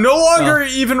 Jordan, I'm no longer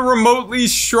even remotely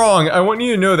strong. I want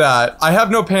you to know that. I have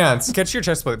no pants. Catch your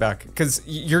chest plate back, because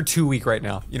you're too weak right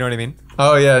now. You know what I mean?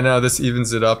 Oh yeah, no, this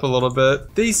evens it up a little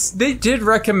bit. They did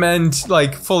recommend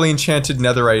like fully enchanted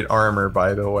netherite armor,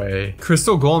 by the way.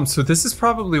 Crystal golem, so this is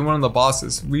probably one of the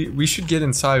bosses. We should get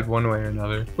inside one way or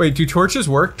another. Wait, do torches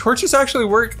work? Torches actually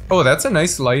work? Oh, that's a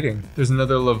nice lighting. There's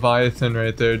another Leviathan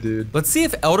right there, dude. Let's see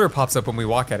if Elder pops up when we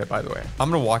walk at it, by the way.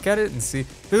 I'm gonna walk at it and see.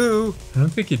 Ooh. I don't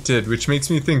think it did, which makes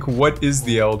me think, what is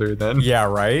the Elder then? Yeah,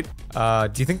 right?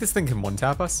 Do you think this thing can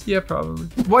one-tap us? Yeah, probably.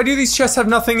 Why do these chests have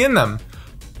nothing in them?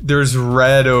 There's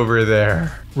red over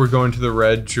there. We're going to the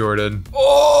red, Jordan.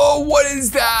 Oh, what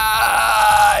is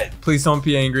that? Please don't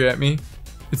be angry at me.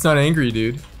 It's not angry,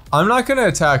 dude. I'm not gonna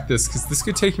attack this because this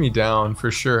could take me down for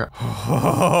sure.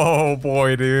 Oh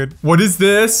boy, dude. What is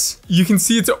this? You can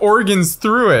see its organs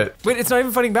through it. Wait, it's not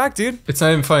even fighting back, dude. It's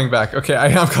not even fighting back. Okay,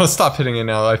 I'm gonna stop hitting it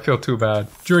now. I feel too bad.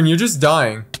 Jordan, you're just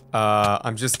dying.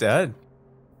 I'm just dead.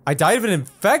 I died of an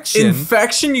infection.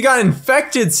 Infection? You got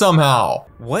infected somehow.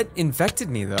 What infected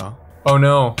me, though? Oh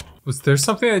no. Was there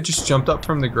something that just jumped up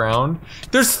from the ground?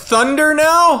 There's thunder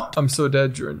now? I'm so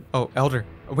dead, Jordan. Oh, Elder.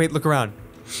 Oh, wait, look around.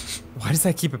 Why does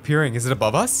that keep appearing? Is it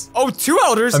above us? Oh, 2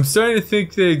 elders! I'm starting to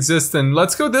think they exist, and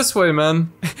let's go this way,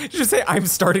 man. Did you say I'm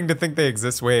starting to think they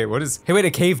exist? Wait, what is... Hey, wait,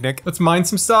 a cave, Nick. Let's mine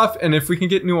some stuff, and if we can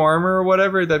get new armor or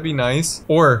whatever, that'd be nice.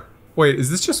 Or, wait, is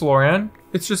this just Loran?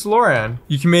 It's just Loran.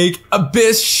 You can make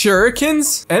abyss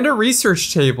shurikens and a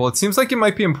research table. It seems like it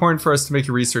might be important for us to make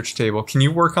a research table. Can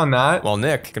you work on that? Well,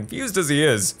 Nick, confused as he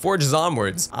is, forges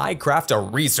onwards. I craft a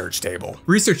research table.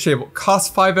 Research table costs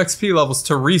 5 XP levels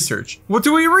to research. What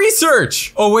do we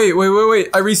research? Oh, wait.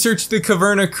 I researched the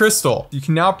Caverna crystal. You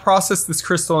can now process this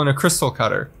crystal in a crystal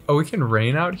cutter. Oh, we can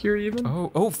rain out here even?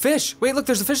 Oh, fish. Wait, look,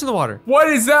 there's a fish in the water. What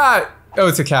is that? Oh,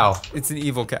 it's a cow. It's an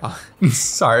evil cow.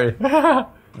 Sorry.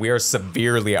 we are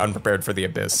severely unprepared for the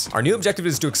abyss. Our new objective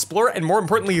is to explore and, more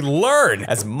importantly, learn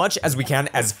as much as we can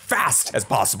as fast as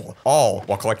possible, all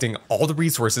while collecting all the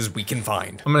resources we can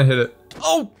find. I'm gonna hit it.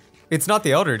 Oh, it's not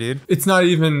the Elder, dude. It's not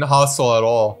even hostile at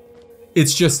all.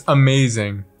 It's just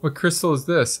amazing. What crystal is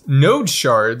this? Node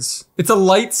shards. It's a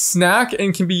light snack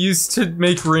and can be used to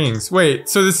make rings. Wait,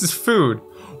 so this is food.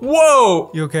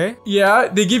 Whoa! You okay? Yeah,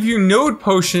 they give you node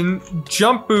potion,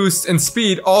 jump boost, and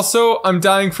speed. Also, I'm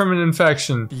dying from an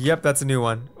infection. Yep, that's a new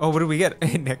one. Oh, what do we get?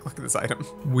 Hey, Nick, look at this item.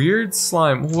 Weird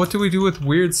slime. What do we do with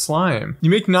weird slime?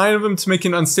 You make 9 of them to make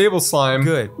an unstable slime.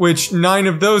 Good. Which 9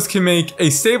 of those can make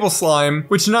a stable slime.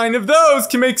 Which 9 of those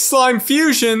can make slime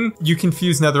fusion. You can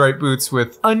fuse netherite boots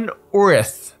with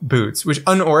unearth boots. Which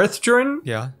unearth, Jordan?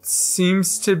 Yeah.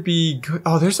 Seems to be good.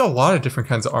 Oh, there's a lot of different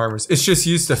kinds of armors. It's just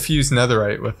used to fuse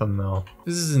netherite with them though.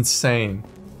 This is insane.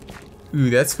 Ooh,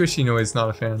 that squishy noise, not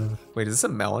a fan of. Wait, is this a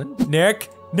melon? Nick!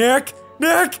 Nick!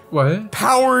 Nick! What?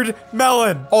 Powered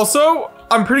melon! Also,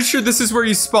 I'm pretty sure this is where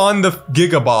you spawn the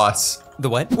Giga Boss. The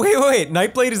what? Wait,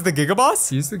 Nightblade is the Giga Boss?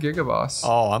 He's the Giga Boss.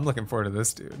 Oh, I'm looking forward to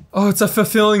this, dude. Oh, it's a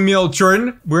fulfilling meal.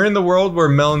 Jordan, we're in the world where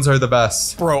melons are the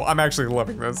best. Bro, I'm actually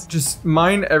loving this. Just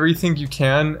mine everything you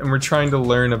can, and we're trying to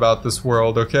learn about this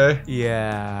world, okay?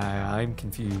 Yeah, I'm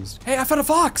confused. Hey, I found a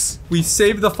fox! We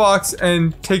save the fox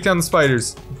and take down the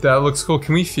spiders. That looks cool.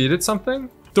 Can we feed it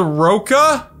something? The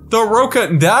Roca? The Roca,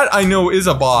 that I know is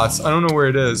a boss. I don't know where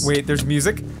it is. Wait, there's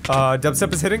music.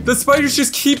 Dubstep is hitting. The spiders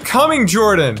just keep coming,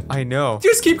 Jordan. I know.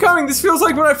 Just keep coming. This feels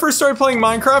like when I first started playing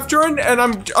Minecraft, Jordan, and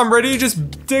I'm ready to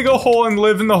just dig a hole and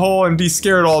live in the hole and be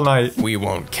scared all night. We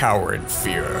won't cower in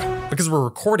fear. Because we're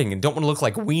recording and don't want to look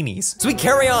like weenies. So we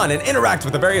carry on and interact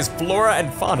with the various flora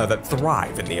and fauna that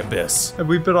thrive in the abyss. Have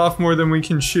we bit off more than we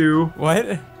can chew?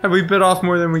 What? Have we bit off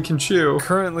more than we can chew?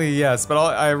 Currently, yes, but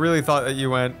I really thought that you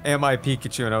went, am I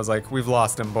Pikachu? And I was like, we've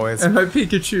lost him, boys. Am I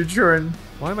Pikachu, Jordan?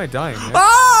 Why am I dying, Nick?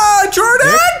 Ah, Jordan!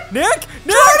 Nick!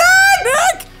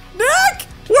 Jordan! Nick!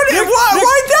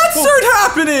 Why'd that start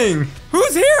happening?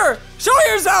 Who's here? Show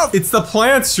yourself! It's the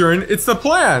plants, Jordan. It's the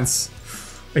plants.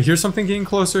 I hear something getting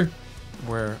closer.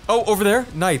 Where? Oh, over there?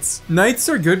 Knights. Knights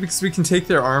are good because we can take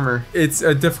their armor. It's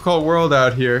a difficult world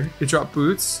out here. They drop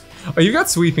boots. Oh, you got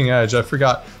sweeping edge. I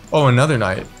forgot. Oh, another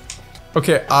knight.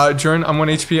 Okay, Jordan, I'm 1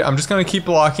 HP. I'm just gonna keep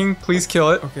blocking. Please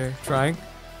kill it. Okay, trying.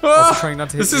 Ah, Also trying not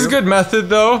to hit this is you. a good method,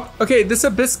 though. Okay, this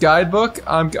Abyss guidebook.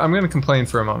 I'm gonna complain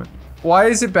for a moment. Why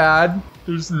is it bad?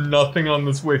 There's nothing on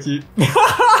this wiki.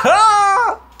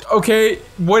 Okay,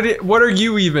 what are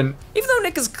you even? Even though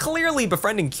Nick is clearly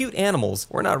befriending cute animals,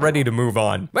 we're not ready to move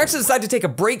on. We actually decided to take a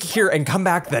break here and come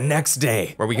back the next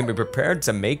day, where we can be prepared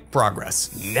to make progress.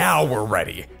 Now we're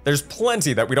ready. There's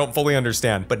plenty that we don't fully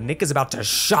understand, but Nick is about to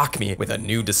shock me with a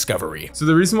new discovery. So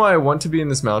the reason why I want to be in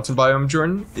this mountain biome,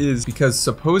 Jordan, is because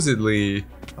supposedly,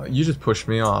 you just pushed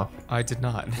me off. I did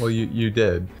not. Well, you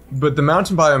did. But the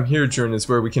mountain biome here, Jordan, is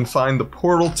where we can find the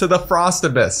portal to the Frost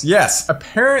Abyss. Yes,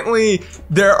 apparently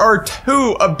there are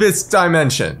 2 Abyss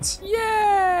dimensions.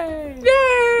 Yay!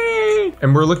 Yay!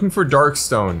 And we're looking for dark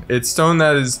stone. It's stone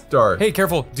that is dark. Hey,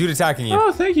 careful, dude attacking you.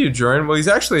 Oh, thank you, Jordan. Well, he's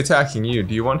actually attacking you.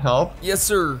 Do you want help? Yes,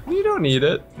 sir. You don't need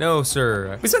it. No,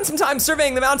 sir. We spent some time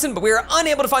surveying the mountain, but we were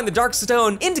unable to find the dark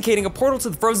stone, indicating a portal to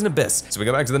the frozen abyss. So we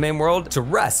go back to the main world to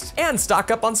rest and stock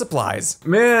up on supplies.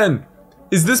 Man,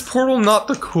 is this portal not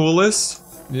the coolest?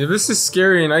 Yeah, this is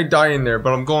scary and I die in there,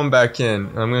 but I'm going back in.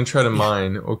 And I'm gonna try to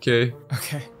mine, okay?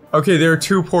 Okay. Okay, there are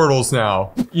 2 portals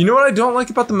now. You know what I don't like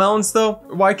about the melons, though?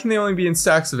 Why can they only be in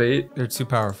stacks of 8? They're too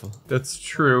powerful. That's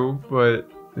true,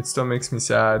 but it still makes me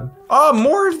sad. Ah,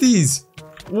 more of these!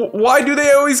 Why do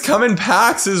they always come in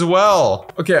packs as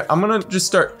well? Okay, I'm gonna just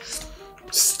start.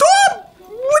 Stop!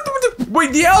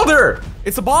 Wait, the Elder!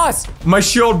 It's a boss! My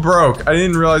shield broke. I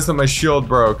didn't realize that my shield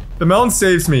broke. The melon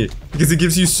saves me because it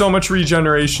gives you so much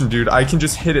regeneration, dude. I can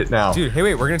just hit it now. Dude, hey,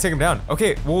 wait, we're gonna take him down.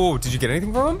 Okay, whoa, did you get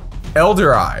anything from him?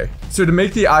 Elder Eye. So to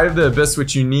make the Eye of the Abyss,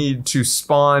 which you need to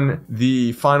spawn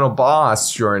the final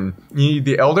boss, Jordan, you need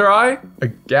the Elder Eye, a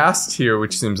ghast tear,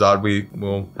 which seems odd. We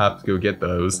will have to go get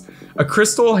those. A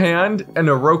crystal hand and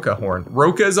a Roca horn.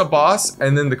 Roca is a boss,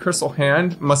 and then the crystal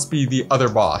hand must be the other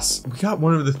boss. We got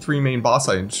one of the 3 main boss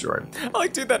items, Jordan. I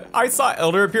like, dude, that I saw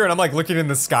Elder appear and I'm like looking in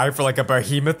the sky for like a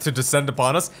behemoth to descend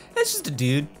upon us. It's just a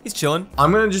dude. He's chilling.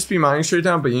 I'm gonna just be mining straight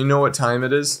down, but you know what time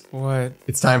it is? What?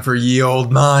 It's time for Ye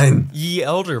Old Mine. Ye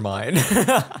Elder Mine.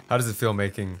 How does it feel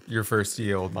making your first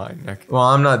Ye Old Mine, Nick? Well,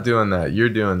 I'm not doing that. You're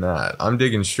doing that. I'm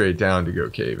digging straight down to go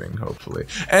caving, hopefully.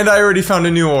 And I already found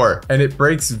a new ore. And it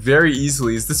breaks very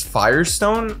easily. Is this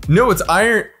firestone? No, it's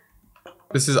iron.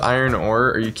 This is iron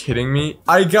ore. Are you kidding me?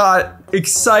 I got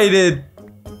excited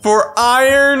for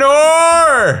iron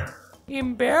ore.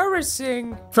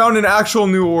 Embarrassing. Found an actual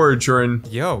new ore, Jordan.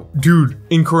 Yo. Dude,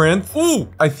 in Corinth,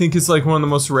 Ooh. I think it's like one of the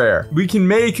most rare. We can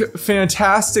make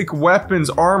fantastic weapons,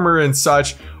 armor, and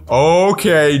such.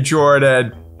 Okay,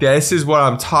 Jordan, this is what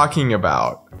I'm talking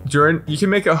about. Jordan, you can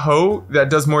make a hoe that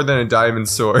does more than a diamond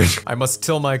sword. I must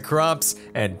till my crops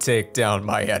and take down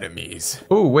my enemies.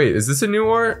 Oh, wait, is this a new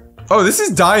ore? Oh, this is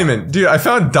diamond. Dude, I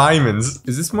found diamonds.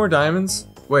 Is this more diamonds?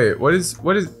 Wait, is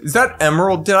that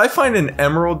emerald? Did I find an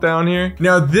emerald down here?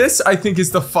 Now this, I think,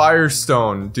 is the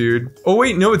firestone, dude. Oh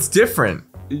wait, no, it's different.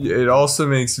 It also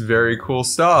makes very cool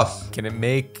stuff. Can it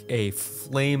make a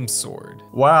flame sword?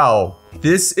 Wow,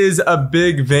 this is a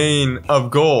big vein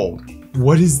of gold.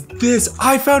 What is this?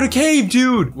 I found a cave,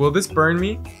 dude. Will this burn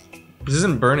me? This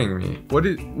isn't burning me.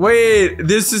 Wait,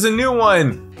 this is a new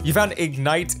one. You found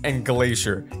ignite and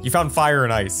glacier. You found fire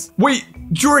and ice. Wait,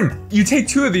 Jordan, you take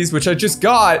 2 of these, which I just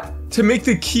got, to make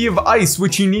the key of ice,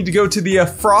 which you need to go to the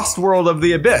frost world of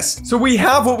the abyss. So we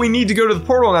have what we need to go to the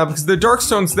portal now because the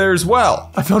darkstone's there as well.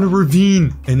 I found a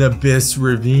ravine, an abyss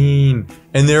ravine,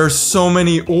 and there are so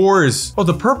many ores. Oh,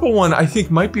 the purple one I think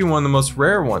might be one of the most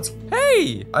rare ones.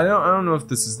 Hey! I don't know if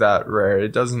this is that rare.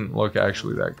 It doesn't look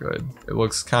actually that good. It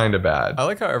looks kind of bad. I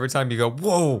like how every time you go,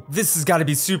 whoa, this has got to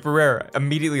be super rare,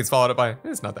 immediately it's followed up by,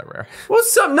 it's not that rare.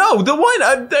 What's up? No, the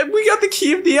one, we got the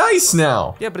key of the ice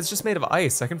now. Yeah, but it's just made of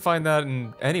ice. I can find that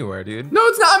in anywhere, dude. No,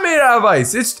 it's not made out of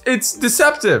ice. It's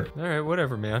deceptive. All right,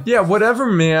 whatever, man. Yeah, whatever,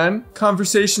 man.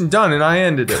 Conversation done, and I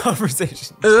ended it.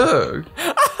 Conversation. Ugh.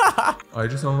 I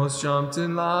just almost jumped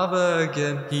in lava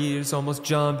again. He just almost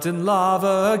jumped in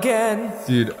lava again.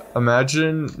 Dude,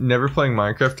 imagine never playing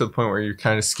Minecraft to the point where you're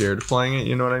kind of scared of playing it,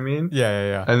 you know what I mean?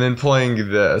 Yeah. And then playing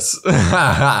this.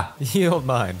 Yield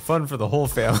mine. Fun for the whole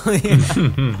family.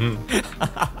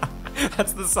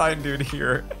 That's the sign, dude,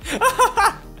 here.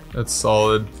 That's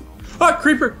solid. Ah,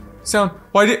 creeper sound.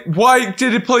 Why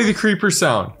did it play the creeper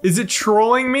sound? Is it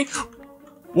trolling me?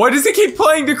 Why does it keep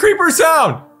playing the creeper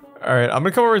sound? All right, I'm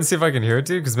gonna come over and see if I can hear it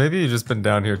too, because maybe you've just been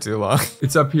down here too long.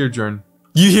 It's up here, Jordan.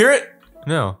 You hear it?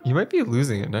 No, you might be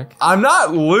losing it, Nick. I'm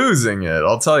not losing it,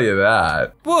 I'll tell you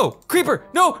that. Whoa, creeper!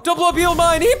 No, don't blow up Yield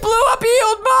Mine! He blew up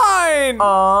Yield Mine!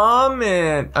 Aw,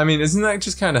 man. I mean, isn't that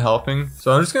just kind of helping?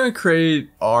 So I'm just gonna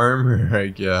create armor, I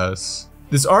guess.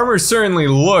 This armor certainly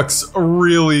looks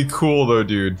really cool though,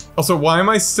 dude. Also, why am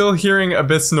I still hearing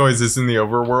abyss noises in the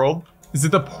overworld? Is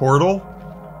it the portal?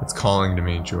 It's calling to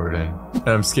me, Jordan. And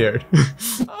I'm scared.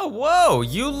 Oh, whoa,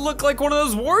 you look like one of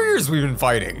those warriors we've been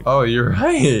fighting. Oh, you're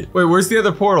right. Wait, where's the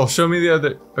other portal? Show me the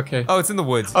other, okay. Oh, it's in the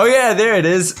woods. Oh yeah, there it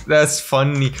is. That's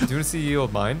funny. Do you wanna see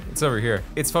Yield Mine? It's over here.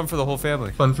 It's fun for the whole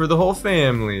family. Fun for the whole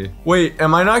family. Wait,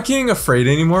 am I not getting afraid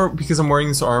anymore because I'm wearing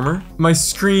this armor? My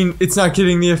screen, it's not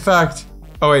getting the effect.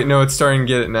 Oh wait, no, it's starting to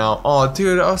get it now. Oh,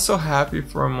 dude, I was so happy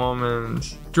for a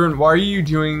moment. Jordan, why are you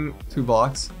doing 2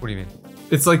 blocks? What do you mean?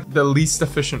 It's like the least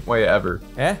efficient way ever.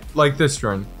 Eh? Like this,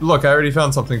 Jordan. Look, I already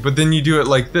found something, but then you do it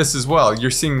like this as well.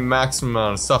 You're seeing maximum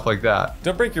amount of stuff like that.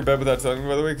 Don't break your bed without telling me,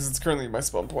 by the way, because it's currently my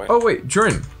spawn point. Oh wait,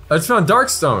 Jordan, I just found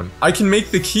Darkstone. I can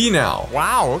make the key now.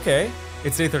 Wow, okay.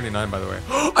 It's day 39, by the way.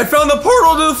 I found the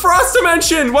portal to the Frost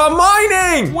Dimension while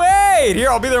mining! Wait, here,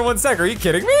 I'll be there in 1 sec. Are you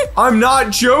kidding me? I'm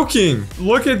not joking.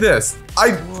 Look at this.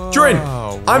 Jordan,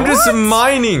 I'm just what?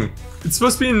 mining. It's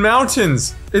supposed to be in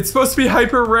mountains. It's supposed to be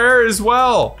hyper rare as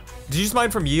well. Did you just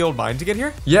mine from Yield Mine to get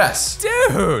here? Yes.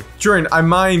 Dude! Jordan, I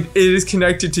mined. It is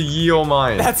connected to Yield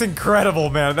Mine. That's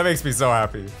incredible, man. That makes me so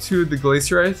happy. 2 of the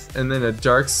Glacierite and then a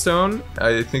Darkstone.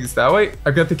 I think it's that way.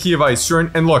 I've got the Key of Ice,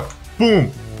 Jordan, and look.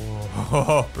 Boom.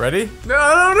 Oh, ready? No,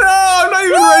 I'm not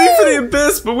even ready for the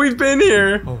abyss, but we've been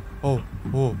here. Oh.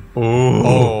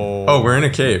 Oh, we're in a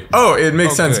cave. Oh, it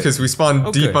makes sense good. because we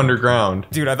spawned deep underground.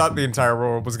 Dude, I thought the entire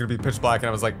world was gonna be pitch black and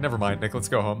I was like, never mind, Nick, let's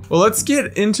go home. Well, let's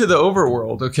get into the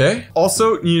overworld, okay?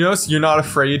 Also, you notice you're not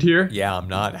afraid here? Yeah, I'm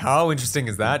not. How interesting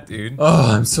is that, dude?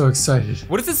 Oh, I'm so excited.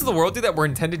 What if this is the world, dude, that we're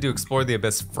intended to explore the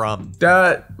abyss from?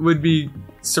 That would be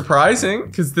surprising,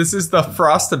 because this is the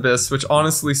Frost Abyss, which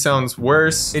honestly sounds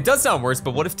worse. It does sound worse,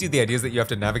 but what if, dude, the idea is that you have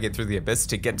to navigate through the abyss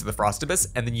to get to the Frost Abyss,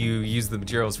 and then you use the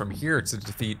materials from here to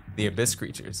defeat the abyss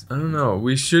creatures? I don't know.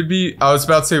 We should be, I was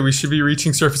about to say we should be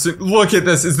reaching surface. Look at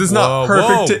this. Is this not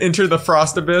perfect to enter the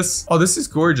Frost Abyss? Oh, this is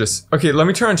gorgeous. Okay, let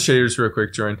me turn on shaders real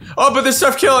quick, Jordan. Oh, but there's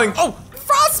stuff killing. Oh,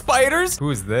 frost spiders! Who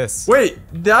is this? Wait,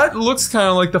 that looks kind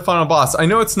of like the final boss. I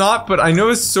know it's not, but I know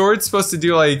his sword's supposed to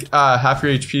do like half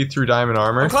your HP through diamond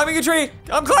armor. I'm climbing a tree!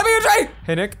 I'm climbing a tree!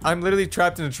 Hey, Nick, I'm literally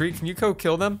trapped in a tree. Can you go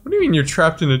kill them? What do you mean you're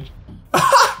trapped in a...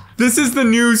 This is the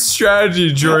new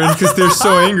strategy, Jordan, because they're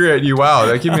so angry at you. Wow,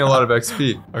 that gave me a lot of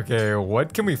XP. Okay,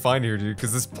 what can we find here, dude?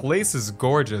 Because this place is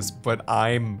gorgeous, but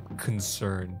I'm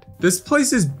concerned. This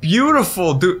place is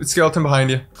beautiful. Dude, skeleton behind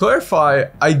you. Clarify,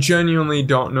 I genuinely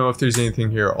don't know if there's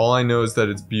anything here. All I know is that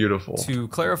it's beautiful. To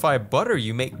clarify butter,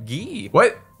 you make ghee.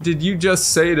 What did you just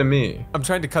say to me? I'm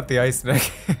trying to cut the ice,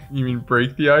 Nick. You mean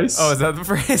break the ice? Oh, is that the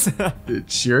phrase?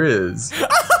 It sure is.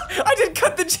 I did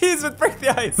cut the cheese with break the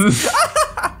ice.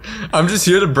 I'm just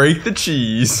here to break the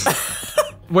cheese.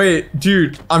 Wait,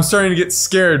 dude, I'm starting to get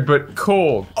scared, but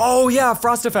cold. Oh yeah,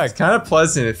 frost effect. Kind of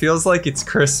pleasant. It feels like it's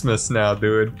Christmas now,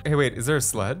 dude. Hey, wait, is there a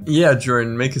sled? Yeah,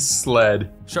 Jordan, make a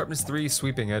sled. Sharpness 3,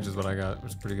 sweeping edge is what I got,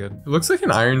 which is pretty good. It looks like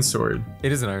an iron sword.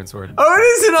 It is an iron sword. Oh, it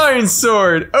is an iron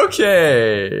sword.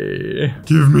 Okay.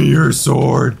 Give me your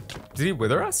sword. Did he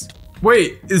wither us?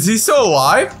 Wait, is he still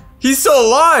alive? He's still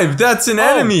alive. That's an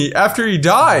enemy after he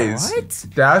dies. What?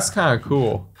 That's kind of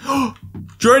cool.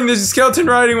 Jordan, there's a skeleton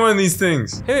riding one of these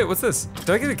things. Hey, wait, what's this? Did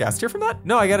I get a gas tier from that?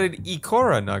 No, I got an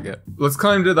Ikora nugget. Let's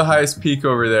climb to the highest peak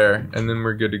over there, and then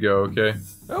we're good to go, okay?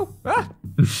 Oh, ah.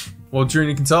 Well, Jordan,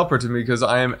 you can teleport to me because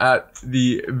I am at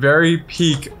the very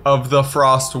peak of the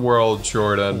frost world,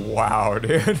 Jordan. Wow,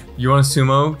 dude. You want a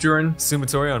sumo, Jordan?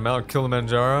 Sumatori on Mount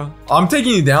Kilimanjaro? I'm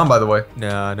taking you down, by the way.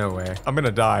 Nah, no way. I'm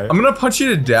gonna die. I'm gonna punch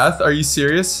you to death. Are you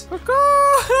serious?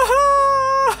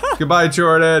 Goodbye,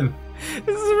 Jordan.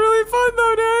 This is really fun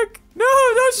though, Nick. No,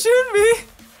 don't shoot me.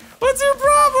 What's your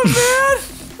problem,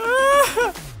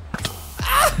 man?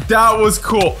 That was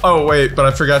cool. Oh, wait, but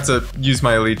I forgot to use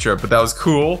my elytra, but that was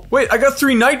cool. Wait, I got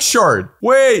 3 knight shard.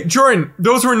 Wait, Jordan,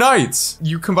 those were knights.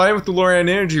 You combine it with the Lorian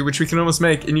energy, which we can almost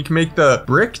make, and you can make the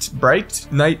bright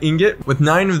knight ingot. With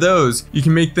 9 of those, you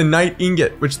can make the knight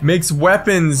ingot, which makes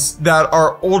weapons that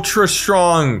are ultra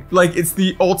strong. Like, it's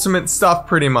the ultimate stuff,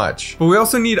 pretty much. But we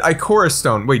also need Ikora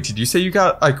stone. Wait, did you say you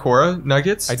got Ikora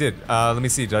nuggets? I did. Let me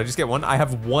see. Did I just get one? I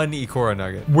have 1 Ikora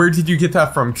nugget. Where did you get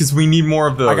that from? Because we need more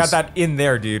of those. I got that in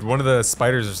there, dude. One of the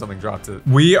spiders or something dropped it.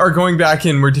 We are going back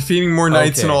in. We're defeating more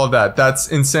knights and all of that. That's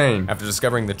insane. After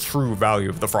discovering the true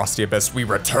value of the Frosty Abyss, we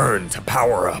return to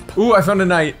power up. Ooh, I found a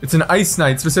knight. It's an ice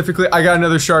knight specifically. I got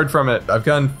another shard from it. I've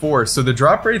gotten 4, so the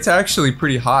drop rate's actually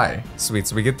pretty high. Sweet,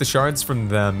 so we get the shards from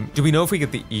them. Do we know if we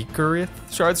get the Icarith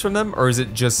shards from them, or is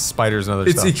it just spiders and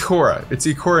other stuff? It's Ikora. It's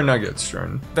Ikora nuggets,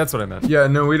 Jordan. That's what I meant. Yeah,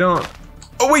 no, we don't.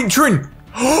 Oh, wait, Jordan.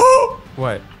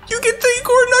 What? You get the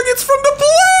Ikora nuggets from the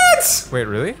plants! Wait,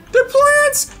 really? They're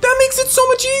plants! That makes it so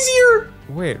much easier!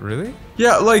 Wait, really?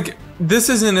 Yeah, like, this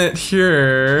isn't it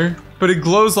here, but it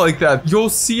glows like that. You'll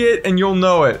see it and you'll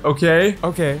know it, okay?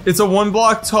 Okay. It's a 1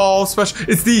 block tall special.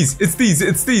 It's these.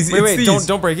 Wait,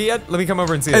 don't break it yet. Let me come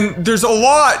over and see it. And there's a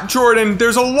lot, Jordan.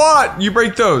 There's a lot. You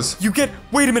break those.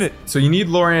 Wait a minute. So you need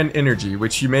Lorian energy,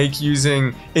 which you make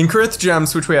using Incarith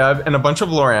gems, which we have, and a bunch of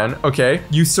Lorian, okay?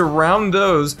 You surround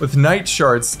those with knight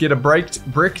shards to get a bricked,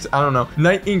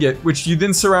 knight ingot, which you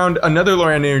then surround another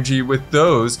Lorian energy with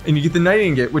those, and you get the knight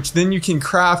ingot, which then you can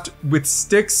craft with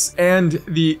sticks and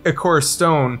the Ikora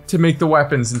stone to make the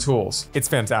weapons and tools. It's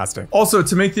fantastic. Also,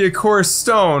 to make the Ikora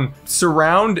stone,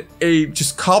 surround a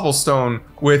just cobblestone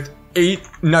with 8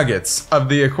 nuggets of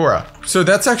the Ikora. So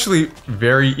that's actually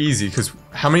very easy, because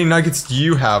how many nuggets do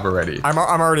you have already? I'm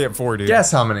already at 4, dude.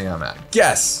 Guess how many I'm at.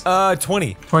 Guess.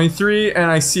 20. 23,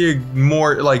 and I see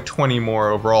more, like 20 more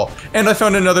overall. And I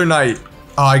found another knight.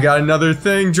 Oh, I got another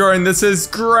thing, Jordan. This is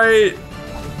great.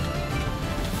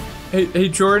 Hey,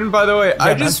 Jordan, by the way,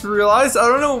 I just realized, I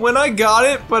don't know when I got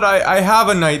it, but I have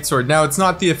a knight sword. Now, it's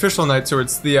not the official knight sword,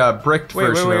 it's the bricked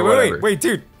version or whatever. Wait,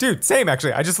 dude, same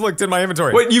actually. I just looked in my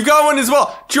inventory. Wait, you got one as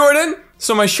well. Jordan,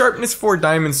 so my sharpness 4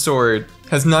 diamond sword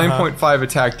has 9.5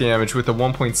 attack damage with a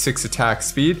 1.6 attack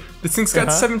speed. This thing's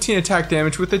got 17 attack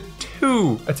damage with a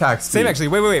 2 attack speed. Same actually.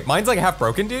 Wait. Mine's like half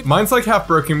broken, dude. Mine's like half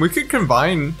broken. We could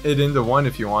combine it into one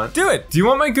if you want. Do it. Do you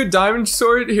want my good diamond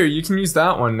sword? Here, you can use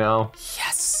that one now.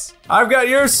 Yes. I've got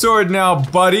your sword now,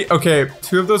 buddy. Okay,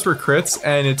 2 of those were crits,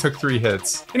 and it took 3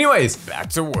 hits. Anyways, back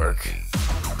to work.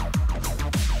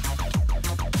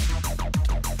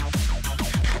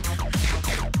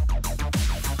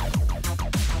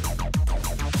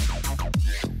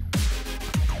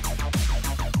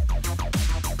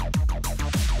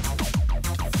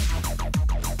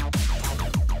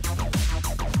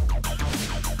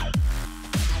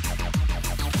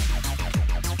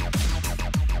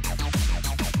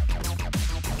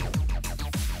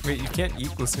 Wait, you can't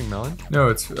eat glistening melon? No,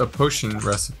 it's a potion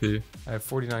recipe. I have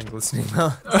 49 glistening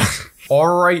melon.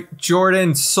 All right,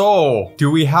 Jordan, so do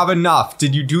we have enough?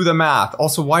 Did you do the math?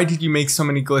 Also, why did you make so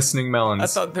many glistening melons? I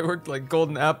thought they were like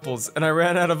golden apples, and I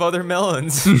ran out of other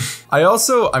melons.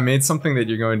 I made something that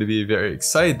you're going to be very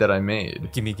excited that I made.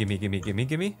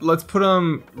 Gimme. Let's put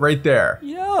them right there.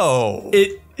 Yo.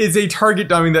 It is a target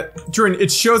dummy that, Jordan,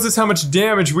 it shows us how much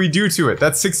damage we do to it.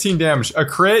 That's 16 damage. A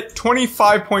crit,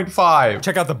 25.5.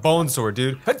 Check out the bone sword,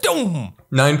 dude. Hadum!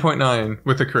 9.9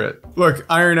 with a crit. Look,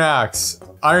 Iron Axe.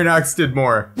 Iron Axe did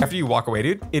more. After you walk away,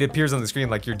 dude, it appears on the screen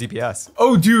like your DPS.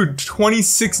 Oh, dude,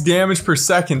 26 damage per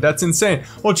second. That's insane.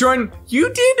 Well, Jordan,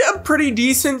 you did a pretty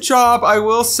decent job, I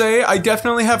will say. I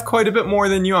definitely have quite a bit more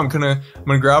than you. I'm gonna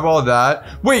grab all of that.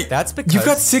 Wait, that's because you've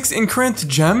got 6 Incorrect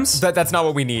gems? That's not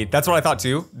what we need. That's what I thought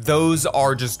too. Those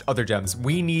are just other gems.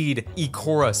 We need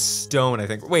Ikora Stone, I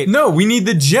think. Wait. No, we need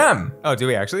the gem. Oh, do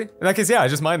we actually? In that case, yeah, I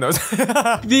just mined those.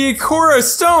 The Ikora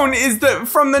Stone is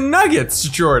from the nuggets,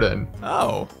 Jordan.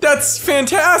 Oh. That's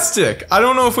fantastic. I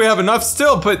don't know if we have enough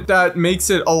still, but that makes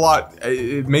it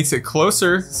it makes it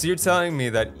closer. So you're telling me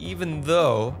that even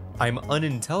though I'm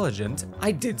unintelligent,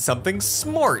 I did something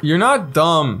smart. You're not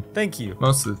dumb. Thank you.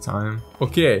 Most of the time.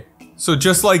 Okay, so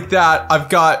just like that, I've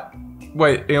got...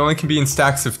 Wait, it only can be in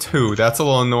stacks of 2. That's a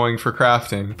little annoying for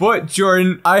crafting. But,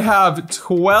 Jordan, I have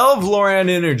 12 Loran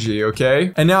energy,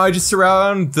 okay? And now I just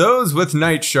surround those with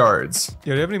night shards.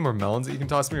 Yo, do you have any more melons that you can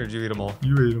toss me, or did you eat them all?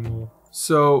 You ate them all.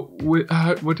 So, what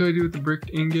do I do with the brick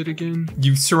ingot again?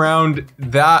 You surround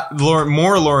that more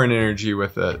Loran energy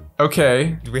with it.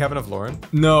 Okay. Do we have enough Loran?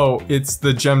 No, it's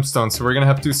the gemstone, so we're gonna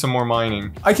have to do some more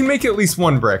mining. I can make at least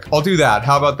 1 brick. I'll do that.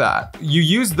 How about that? You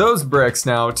use those bricks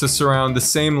now to surround the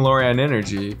same Loran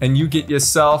energy, and you get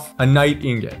yourself a night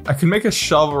ingot. I can make a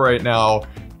shovel right now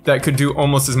that could do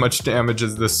almost as much damage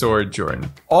as the sword, Jordan.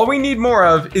 All we need more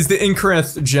of is the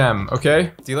Incorith gem,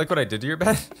 okay? Do you like what I did to your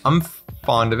bed? I'm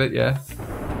fond of it, yeah.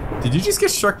 Did you just get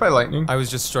struck by lightning? I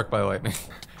was just struck by lightning.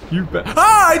 You bet.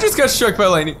 Ah, I just got struck by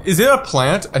lightning. Is it a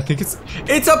plant? I think it's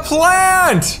a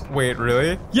plant! Wait,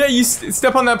 really? Yeah, you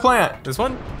step on that plant. This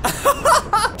one?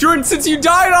 Jordan, since you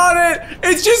died on it,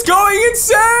 it's just going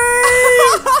insane!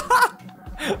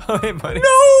 Oh, hey, buddy. No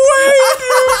way,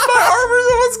 dude! My armor's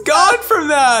almost gone from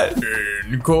that!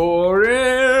 In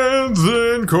Corinth,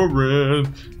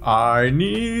 I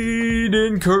need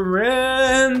in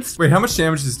Corinth. Wait, how much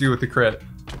damage does this do with the crit?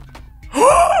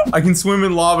 I can swim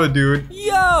in lava, dude.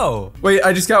 Yo! Wait,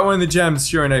 I just got one of the gems,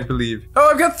 Jordan, I believe.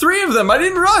 Oh, I've got 3 of them. I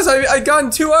didn't realize I'd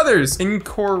gotten 2 others.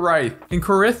 Incorrithi.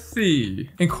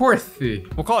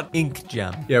 We'll call it Ink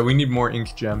Gem. Yeah, we need more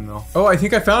ink gem, though. Oh, I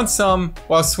think I found some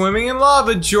while swimming in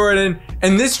lava, Jordan.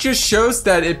 And this just shows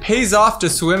that it pays off to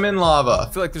swim in lava.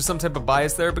 I feel like there's some type of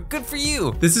bias there, but good for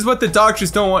you. This is what the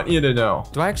doctors don't want you to know.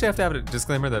 Do I actually have to have a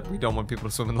disclaimer that we don't want people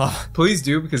to swim in lava? Please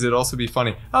do, because it'd also be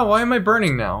funny. Oh, why am I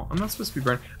burning now? I'm not supposed to be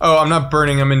burning. Oh, I'm not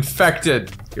burning, I'm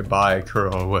infected. Goodbye,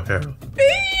 Curl Whale.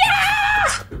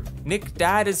 Nick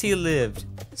died as he lived,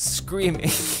 screaming.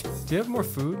 Do you have more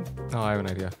food? Oh, I have an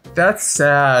idea. That's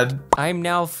sad. I'm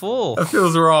now full. That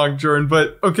feels wrong, Jordan,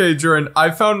 but okay, Jordan,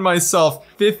 I found myself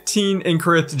 15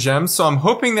 Incorrect gems, so I'm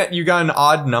hoping that you got an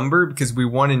odd number because we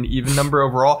won an even number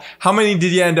overall. How many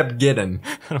did you end up getting?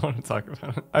 I don't want to talk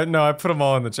about it. No, I put them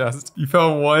all in the chest. You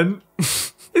found 1?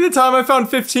 In the time I found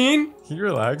 15? Can you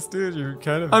relax, dude? You're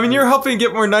kind of... I mean, you're helping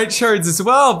get more night shards as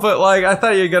well, but like, I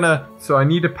thought you were gonna... So I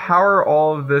need to power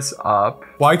all of this up.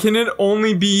 Why can it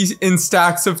only be in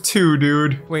stacks of 2,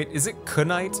 dude? Wait, is it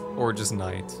kunite or just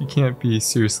night? You can't be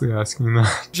seriously asking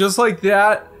that. Just like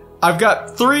that, I've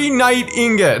got 3 night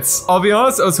ingots. I'll be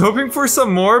honest, I was hoping for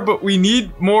some more, but we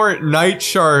need more night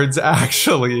shards,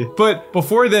 actually. But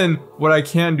before then, what I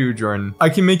can do, Jordan, I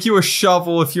can make you a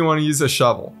shovel if you want to use a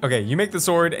shovel. Okay, you make the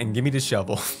sword and give me the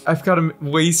shovel. I've got to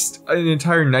waste an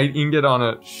entire night ingot on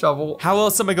a shovel. How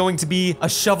else am I going to be a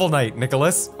shovel knight,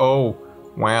 Nicholas? Oh,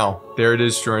 wow. There it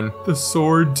is, Jordan. The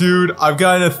sword, dude. I've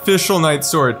got an official night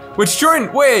sword. Which,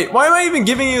 Jordan, wait, why am I even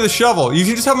giving you the shovel? You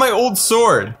can just have my old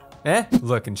sword.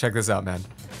 Look and check this out, man.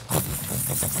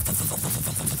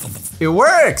 It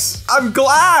works! I'm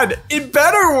glad! It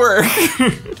better work!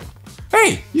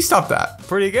 Hey, you stop that.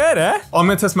 Pretty good, eh? Oh, I'm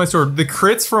gonna test my sword. The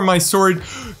crits from my sword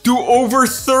do over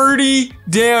 30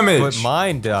 damage. But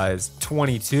mine does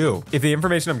 22. If the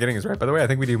information I'm getting is right, by the way, I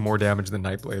think we do more damage than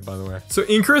Nightblade, by the way. So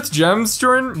Incorith gems,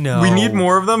 Jordan? No. We need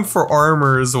more of them for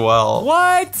armor as well.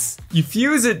 What? You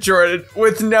fuse it, Jordan,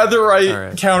 with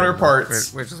netherite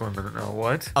counterparts. Wait, just 1 minute now.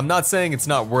 What? I'm not saying it's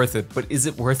not worth it, but is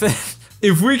it worth it?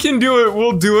 If we can do it,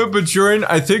 we'll do it. But Jordan,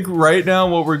 I think right now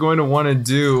what we're going to want to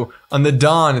do on the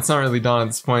dawn, it's not really dawn at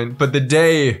this point, but the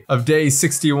day of day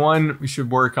 61, we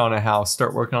should work on a house,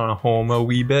 start working on a home a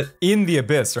wee bit. In the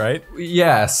abyss, right?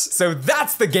 Yes. So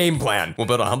that's the game plan. We'll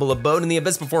build a humble abode in the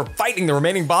abyss before fighting the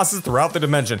remaining bosses throughout the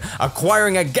dimension,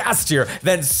 acquiring a gas tier,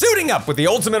 then suiting up with the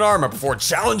ultimate armor before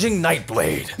challenging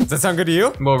Nightblade. Does that sound good to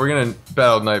you? Well, we're gonna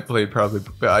battle Nightblade probably,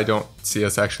 but I don't see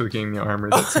us actually getting the armor.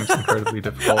 That seems incredibly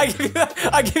difficult. I give you the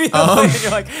blade and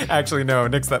you're like, actually no,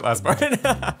 nix that last part.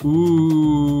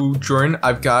 Ooh, Jordan,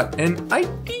 I've got an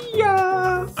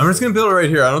idea. I'm just gonna build it right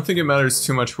here. I don't think it matters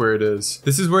too much where it is.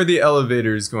 This is where the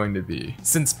elevator is going to be.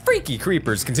 Since freaky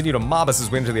creepers continue to mob us as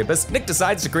we enter the abyss, Nick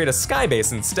decides to create a sky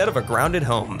base instead of a grounded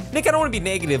home. Nick, I don't want to be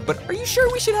negative, but are you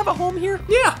sure we should have a home here?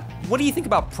 Yeah. What do you think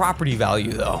about property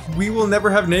value though? We will never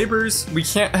have neighbors. We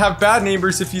can't have bad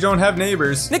neighbors if you don't have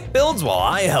neighbors. Nick builds while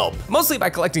I help, mostly by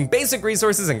collecting basic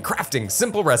resources and crafting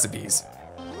simple recipes.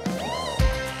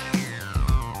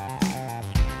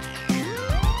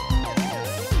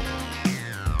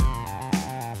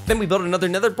 Then we build another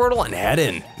nether portal and head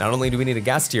in. Not only do we need a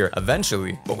gas tier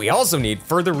eventually, but we also need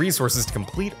further resources to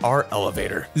complete our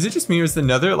elevator. Is it just me or is the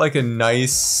nether like a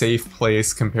nice, safe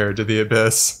place compared to the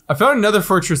abyss? I found another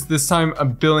fortress this time a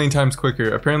billion times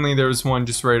quicker. Apparently there was one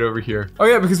just right over here. Oh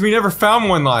yeah, because we never found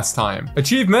one last time.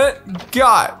 Achievement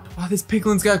got. Wow, this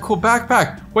piglin's got a cool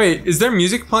backpack. Wait, is there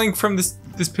music playing from this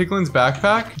piglin's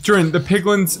backpack? Jordan, the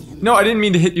piglin's... No, I didn't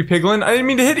mean to hit you, piglin. I didn't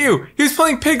mean to hit you. He was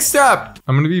playing Pig Step.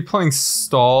 I'm gonna be playing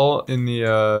stall in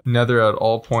the nether at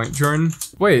all point, Jordan.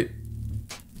 Wait.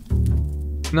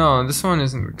 No, this one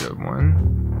isn't a good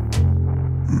one.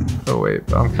 Oh wait,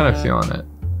 but I'm kind of feeling it.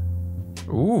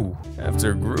 Ooh,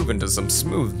 after grooving to some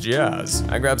smooth jazz,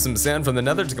 I grab some sand from the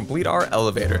nether to complete our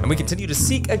elevator, and we continue to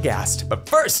seek a ghast. But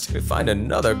first, we find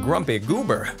another grumpy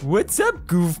goober. What's up,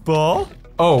 goofball?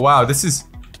 Oh wow, this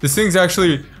thing's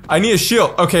actually, I need a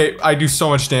shield. Okay, I do so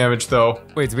much damage though.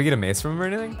 Wait, did we get a mace from him or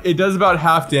anything? It does about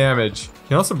half damage. You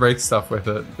can also break stuff with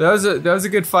it. That was a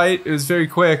good fight. It was very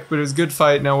quick, but it was a good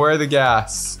fight. Now where are the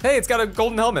gas? Hey, it's got a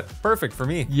golden helmet. Perfect for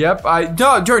me. Yep,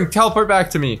 no, Jordan, teleport back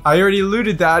to me. I already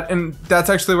looted that, and that's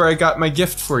actually where I got my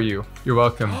gift for you. You're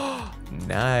welcome.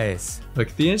 Nice. Look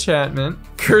at the enchantment.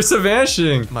 Curse of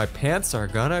vanishing. My pants are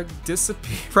gonna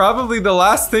disappear. Probably the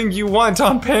last thing you want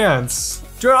on pants.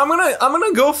 Jordan, I'm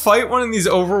gonna go fight one of these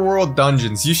overworld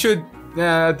dungeons. You should,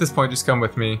 at this point, just come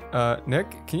with me.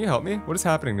 Nick, can you help me? What is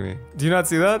happening to me? Do you not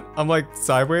see that? I'm like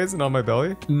sideways and on my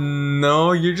belly.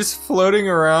 No, you're just floating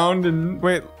around and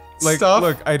wait. Like, stuff.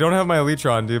 Look, I don't have my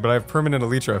Elytron, dude, but I have permanent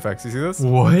Elytra effects. You see this?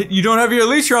 What? You don't have your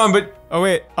Elytron, but... Oh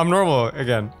wait, I'm normal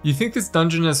again. You think this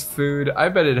dungeon has food? I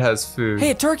bet it has food.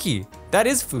 Hey, a turkey. That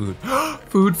is food.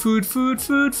 Food, food, food,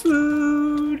 food,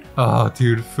 food. Oh,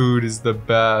 dude, food is the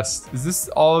best. Is this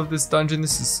all of this dungeon?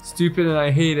 This is stupid and I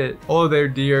hate it. Hello there,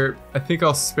 dear. I think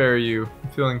I'll spare you. I'm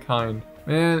feeling kind.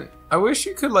 Man, I wish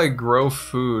you could like grow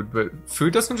food, but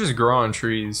food doesn't just grow on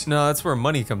trees. No, that's where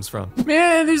money comes from.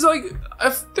 Man, there's like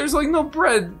no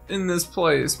bread in this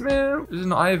place, man. There's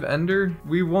an Eye of Ender.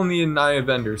 We will need an Eye of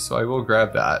Ender, so I will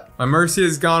grab that. My mercy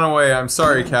has gone away. I'm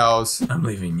sorry, cows. I'm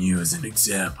leaving you as an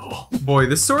example. Boy,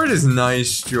 this sword is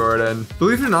nice, Jordan.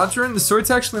 Believe it or not, Jordan, the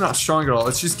sword's actually not strong at all.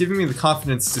 It's just giving me the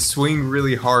confidence to swing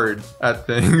really hard at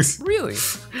things. Really?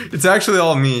 It's actually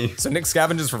all me. So Nick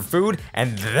scavenges for food,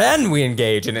 and then we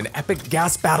engage in an epic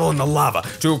gas battle in the lava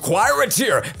to acquire a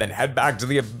tier, then head back to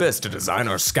the abyss to design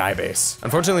our sky base.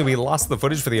 Unfortunately, we lost the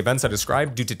footage for the events I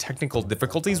described due to technical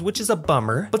difficulties, which is a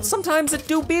bummer, but sometimes it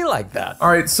do be like that. All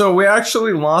right, so we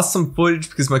actually lost some footage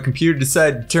because my computer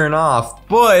decided to turn off,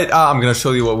 but I'm gonna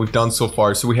show you what we've done so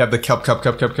far. So we have the kelp,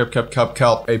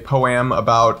 a poem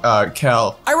about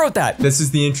Kel. I wrote that. This is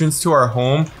the entrance to our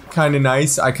home. Kind of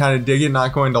nice. I kind of dig it,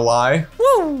 not going to lie.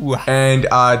 Woo! And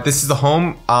this is the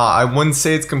home. I wouldn't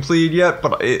say it's completed yet,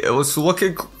 but it was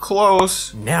looking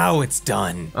close. Now it's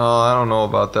done. I don't know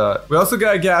about that. We also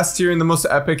got a gas tier in the most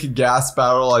epic gas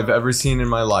battle I've ever seen in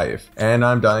my life. And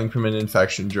I'm dying from an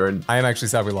infection, Jordan. I am actually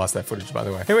sad we lost that footage, by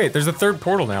the way. Hey, wait, there's a third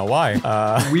portal now.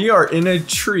 Why? We are in a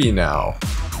tree now.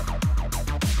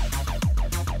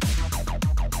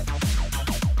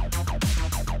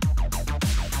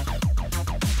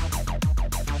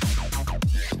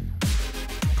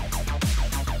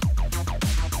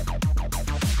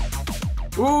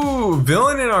 Ooh,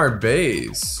 villain in our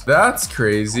base. That's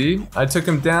crazy. I took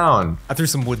him down. I threw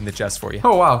some wood in the chest for you.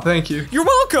 Oh, wow, thank you. You're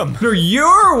welcome. No,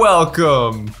 you're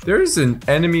welcome. There's an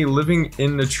enemy living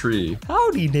in the tree.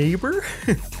 Howdy, neighbor.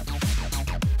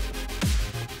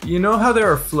 You know how there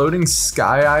are floating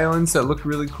sky islands that look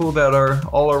really cool that are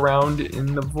all around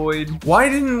in the void? Why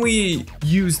didn't we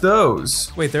use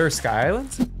those? Wait, there are sky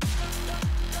islands?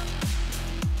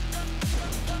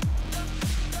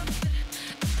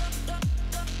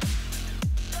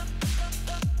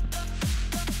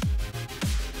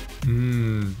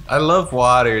 I love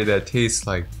water that tastes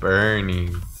like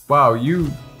burning. Wow,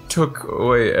 you took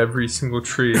away every single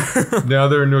tree. Now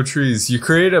there are no trees. You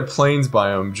created a plains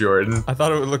biome, Jordan. I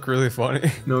thought it would look really funny.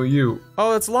 No, you.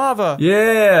 Oh, it's lava.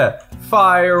 Yeah,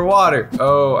 fire, water.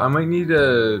 Oh, I might need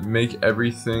to make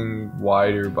everything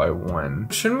wider by 1.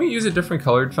 Shouldn't we use a different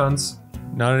colored fence?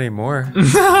 Not anymore.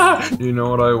 You know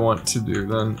what I want to do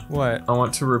then? What? I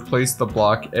want to replace the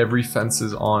block every fence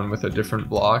is on with a different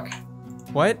block.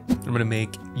 What? I'm gonna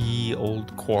make ye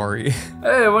old quarry.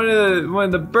 Hey, one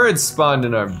of the birds spawned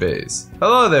in our base.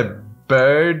 Hello there,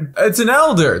 bird. It's an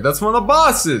elder. That's one of the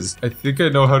bosses. I think I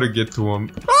know how to get to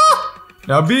him. Ah!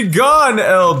 Now be gone,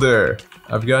 elder.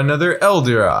 I've got another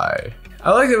elder eye.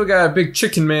 I like that we got a big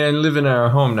chicken man living in our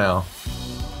home now.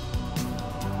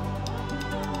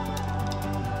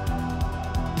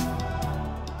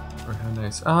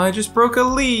 Oh, I just broke a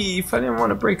leaf. I didn't want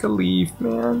to break a leaf,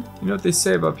 man. You know what they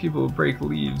say about people who break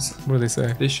leaves? What do they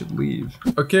say? They should leave.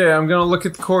 Okay, I'm gonna look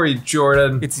at the quarry,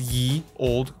 Jordan. It's ye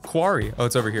old quarry. Oh,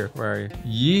 it's over here. Where are you?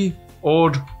 Ye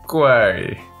old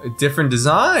quarry. A different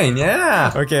design,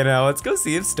 yeah. Okay, now let's go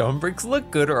see if stone bricks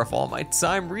look good or if all my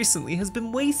time recently has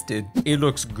been wasted. It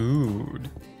looks good.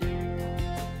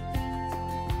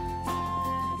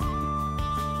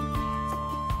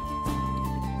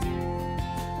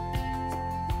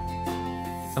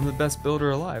 I'm the best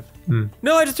builder alive.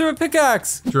 No, I just threw a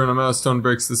pickaxe. Jordan, I'm out of stone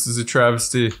bricks. This is a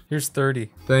travesty. Here's 30.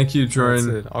 Thank you,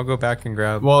 Jordan. That's it. I'll go back and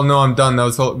grab. Well, no, I'm done. That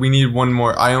was all. We need one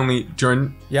more.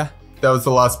 Jordan, Yeah. that was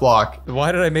the last block.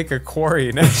 Why did I make a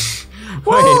quarry now?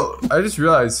 Well, I just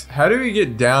realized, how do we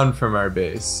get down from our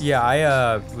base? Yeah,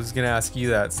 I was gonna ask you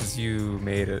that since you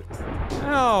made it.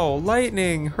 Ow,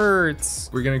 lightning hurts.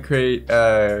 We're gonna create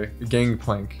a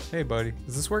gangplank. Hey, buddy,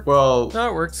 does this work? Well, No,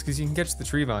 it works because you can catch the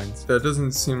tree vines. that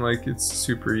doesn't seem like it's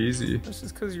super easy. That's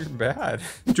just because you're bad.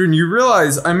 Jordan, you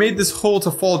realize I made this hole to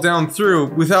fall down through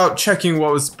without checking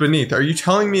what was beneath. Are you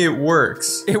telling me it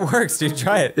works? It works, dude.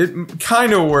 Try it. It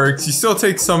kind of works. You still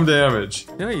take some damage.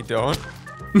 No, you don't.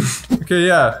 Okay,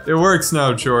 yeah, it works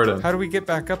now, Jordan. How do we get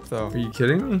back up, though? Are you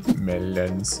kidding me?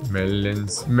 Melons,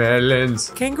 melons, melons.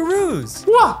 Kangaroos!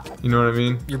 Wah! You know what I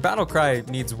mean? Your battle cry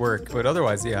needs work, but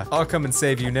otherwise, yeah. I'll come and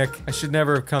save you, Nick. I should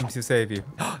never have come to save you.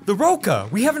 The Roka!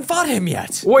 We haven't fought him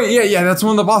yet! Wait, yeah, that's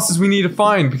one of the bosses we need to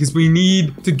find because we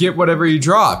need to get whatever he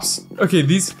drops. Okay,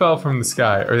 these fell from the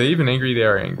sky. Are they even angry? They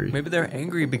are angry. Maybe they're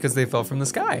angry because they fell from the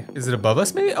sky. Is it above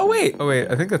us, maybe? Oh, wait,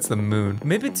 I think that's the moon.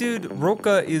 Maybe, dude,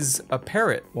 Roka is a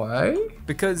parrot. Why?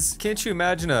 Because can't you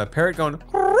imagine a parrot going,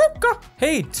 Roka?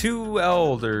 Hey, 2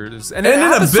 elders. And And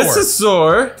an an abyssaur.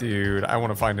 abyssasaur. Dude, I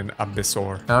want to find an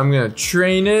abyssaur. I'm gonna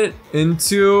train it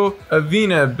into a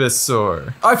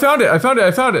Venusaur. I found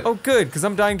it. Oh, good, because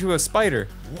I'm dying to a spider.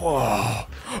 Whoa.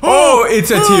 Oh,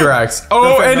 it's a T-Rex. Oh,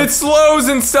 No, and no. it slows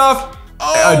and stuff.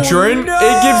 Oh, Jordan, no.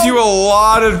 it gives you a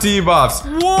lot of debuffs.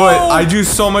 Whoa. But I do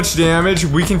so much damage,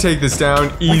 we can take this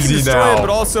down easy Destroy now. it, but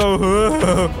also,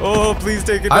 oh, please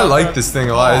take it down. I like this thing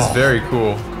a lot. It's very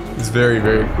cool. It's very,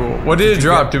 very cool. What did it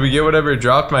drop? Did we get whatever it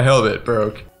dropped? My helmet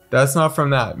broke. That's not from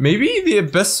that. Maybe the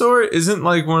Abyssaur isn't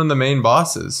like one of the main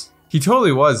bosses. He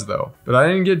totally was though. But I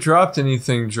didn't get dropped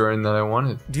anything, Jordan, that I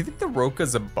wanted. Do you think the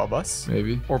Roka's above us?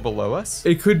 Maybe. Or below us?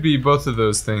 It could be both of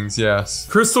those things, yes.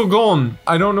 Crystal Golem.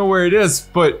 I don't know where it is,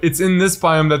 but it's in this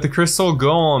biome that the Crystal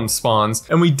Golem spawns.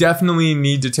 And we definitely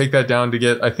need to take that down to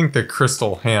get, I think, the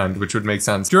Crystal Hand, which would make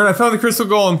sense. Jordan, I found the Crystal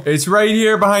Golem. It's right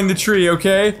here behind the tree,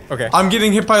 okay? Okay. I'm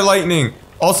getting hit by lightning.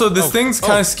 Also, this thing's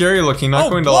kind of scary looking, not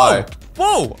going to lie.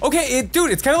 Whoa, okay,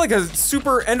 dude, it's kind of like a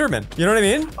super Enderman. You know what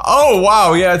I mean? Oh,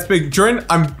 wow, yeah, it's big. Jordan,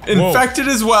 I'm infected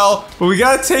as well, but we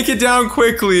gotta take it down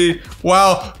quickly.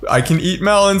 Wow, I can eat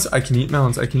melons, I can eat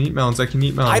melons, I can eat melons, I can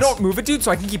eat melons. I don't move it, dude,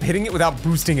 so I can keep hitting it without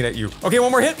boosting it at you. Okay,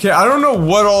 one more hit. Okay, I don't know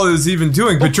what all it is even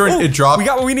doing, but Jordan, it dropped. We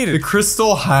got what we needed. The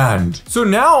Crystal Hand. So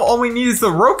now all we need is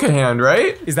the Roka Hand,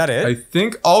 right? Is that it? I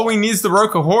think all we need is the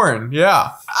Roka Horn,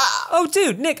 yeah. Oh,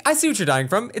 dude, Nick, I see what you're dying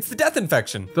from. It's the death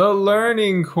infection. The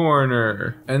Learning Corner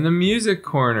and the Music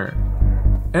Corner.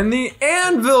 And the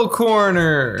anvil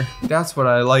corner. That's what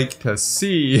I like to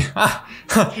see.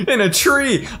 In a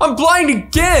tree. I'm blind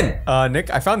again. Nick,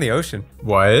 I found the ocean.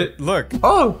 What? Look.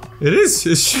 Oh, it is.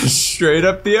 It's just straight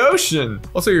up the ocean.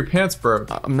 Also, your pants broke.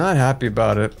 I'm not happy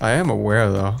about it. I am aware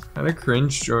though. Kind of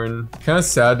cringe, Jordan. Kind of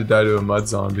sad to die to a mud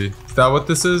zombie. Is that what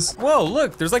this is? Whoa,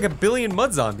 look, there's like a billion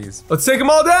mud zombies. Let's take them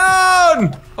all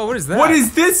down. Oh, what is that? What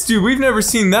is this, dude? We've never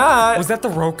seen that. Was that the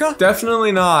Roka?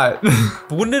 Definitely not.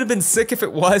 But wouldn't it have been sick if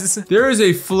it was? There is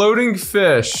a floating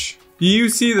fish. Do you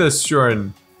see this,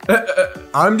 Jordan?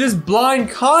 I'm just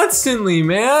blind constantly,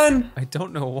 man. I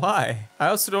don't know why. I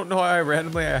also don't know why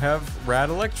I have rad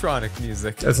electronic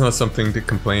music. That's not something to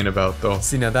complain about, though.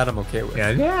 See, now that I'm okay with.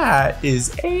 Yeah, that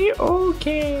is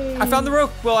a-okay. I found the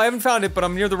Roka. Well, I haven't found it, but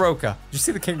I'm near the Roka. Did you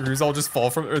see the kangaroos all just fall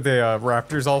from, or the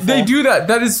raptors all fall? They do that.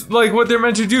 That is like what they're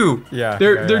meant to do. Yeah.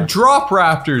 They're drop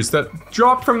raptors that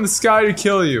drop from the sky to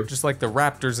kill you. Just like the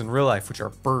raptors in real life, which are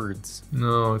birds.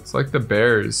 No, it's like the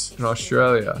bears in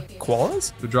Australia.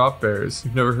 Koalas? The drop bears.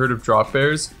 You've never heard of drop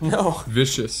bears? No.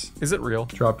 Vicious. Is it real?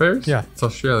 Drop bears? Yeah. It's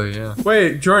Australia, yeah.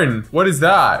 Wait, Jordan, what is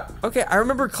that? Okay, I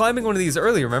remember climbing one of these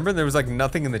earlier, remember? There was like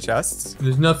nothing in the chests.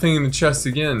 There's nothing in the chest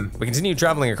again. We continue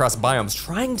traveling across biomes,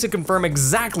 trying to confirm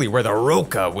exactly where the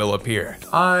Roka will appear.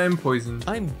 I'm poisoned.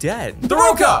 I'm dead. The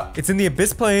Roka! It's in the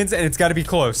Abyss Plains, and it's gotta be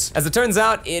close. As it turns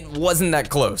out, it wasn't that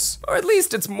close. Or at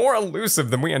least it's more elusive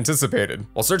than we anticipated.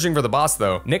 While searching for the boss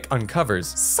though, Nick uncovers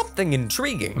something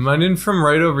intriguing. Am I in from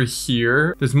right over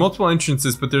here? There's multiple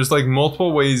entrances, but there's like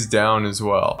multiple ways down as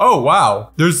well. Oh, wow.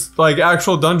 There's like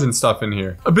actual dungeon stuff in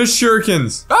here. Abyss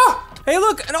shurikens. Ah! Hey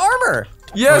look, an armor!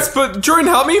 Yes, but Jordan,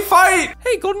 help me fight!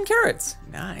 Hey, golden carrots.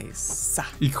 Nice.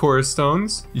 Ikora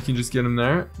stones. You can just get them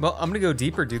there. Well, I'm gonna go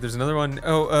deeper, dude. There's another one.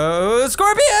 Oh,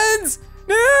 scorpions!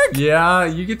 Nick! Yeah,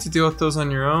 you get to deal with those on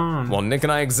your own. While Nick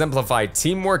and I exemplify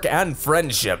teamwork and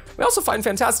friendship, we also find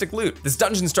fantastic loot. This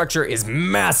dungeon structure is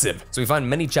massive, so we find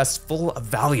many chests full of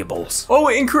valuables. Oh,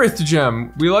 Inkarith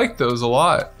gem. We like those a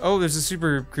lot. Oh, there's a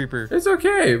super creeper. It's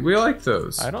okay. We like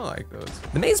those. I don't like those.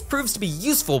 The maze proves to be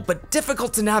useful, but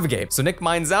difficult to navigate, so Nick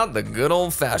mines out the good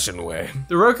old-fashioned way.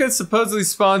 The Roka supposedly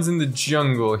spawns in the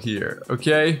jungle here,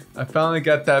 okay? I finally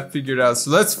got that figured out,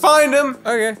 so let's find him!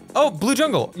 Okay. Oh, blue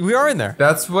jungle. We are in there.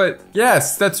 That's what,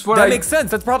 yes, that's what That makes sense.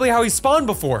 That's probably how he spawned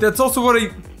before. That's also what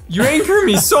you anchor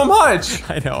me so much!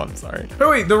 I know, I'm sorry.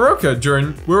 Oh wait, the Roka,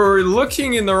 Jordan. We were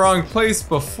looking in the wrong place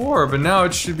before, but now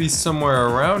it should be somewhere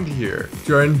around here.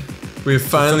 Jordan, we have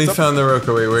finally found the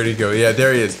Roka. Wait, where'd he go? Yeah,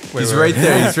 there he is. He's right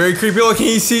there. He's very creepy looking.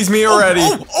 He sees me already.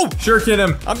 Shuriken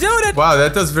him. I'm doing it. Wow,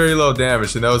 that does very low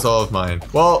damage, and that was all of mine.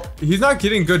 Well, he's not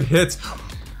getting good hits.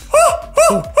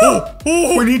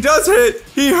 When he does hit,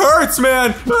 he hurts,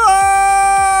 man.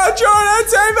 Ah, Jordan,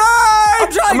 save me!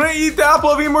 I'm trying. I'm gonna eat the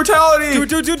apple of immortality.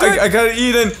 Do it. I gotta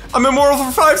eat it. I'm immortal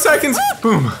for 5 seconds.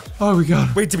 Boom. Oh, we got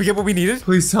it. Wait, did we get what we needed?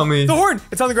 Please tell me. The horn.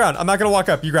 It's on the ground. I'm not gonna walk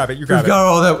up. You grab it. You grab We've got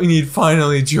all that we need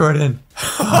finally, Jordan.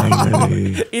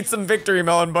 Finally. Eat some victory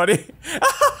melon, buddy.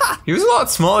 He was a lot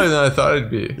smaller than I thought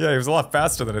he'd be. Yeah, he was a lot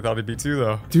faster than I thought he'd be too,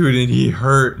 though. Dude, and he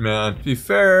hurt, man. To be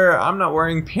fair, I'm not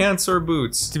wearing pants or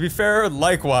boots. To be fair,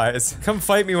 likewise. Come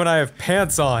fight me when I have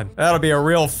pants on. That'll be a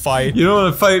real fight. You don't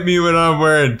want to fight me when I'm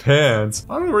wearing pants.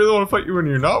 I don't really want to fight you when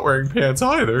you're not wearing pants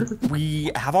either.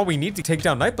 We have all we need to take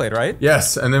down Nightblade, right?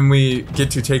 Yes, and then we get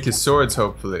to take his swords,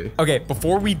 hopefully. Okay,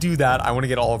 before we do that, I want to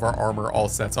get all of our armor all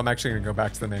set, so I'm actually gonna go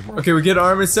back to the main world. Okay, we get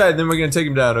armor set, then we're gonna take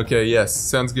him down. Okay, yes,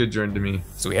 sounds good, Jordan, to me.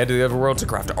 So we head to the overworld to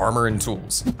craft armor and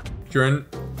tools. Jordan.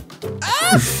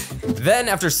 Then,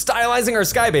 after stylizing our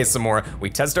skybase some more,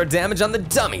 we test our damage on the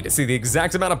dummy to see the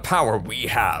exact amount of power we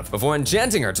have before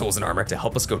enchanting our tools and armor to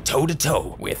help us go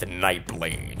toe-to-toe with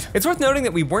Nightblade. It's worth noting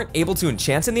that we weren't able to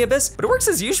enchant in the Abyss, but it works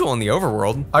as usual in the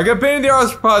overworld. I got Bane of the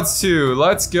Arthropods too.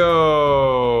 Let's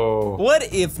go.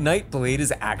 What if Nightblade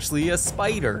is actually a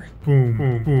spider? Boom,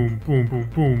 boom, boom, boom, boom,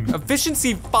 boom.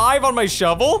 Efficiency 5 on my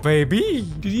shovel? Baby.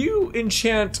 Did you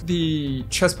enchant the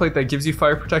chest plate that gives you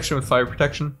fire protection with fire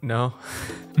protection? No.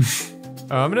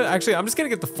 I'm just gonna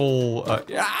get the full,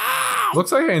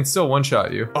 Looks like I can still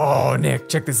one-shot you. Oh, Nick,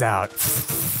 check this out.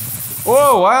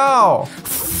 Oh, wow.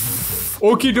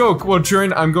 Okie doke. Well,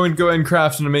 Jordan, I'm going to go ahead and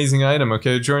craft an amazing item,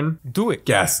 okay, Jordan? Do it.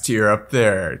 Gas tier up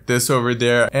there, this over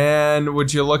there, and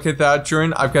would you look at that,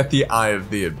 Jordan? I've got the Eye of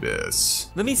the Abyss.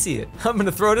 Let me see it. I'm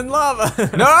gonna throw it in lava.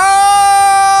 No!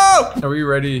 Are we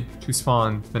ready to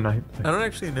spawn the Nightblade? I don't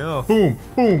actually know. Boom,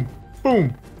 boom,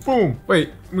 boom, boom.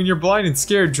 Wait, when you're blind and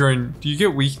scared, Jordan, do you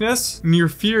get weakness? When you're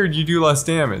feared, you do less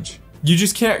damage. You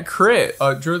just can't crit.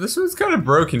 Drew, this one's kind of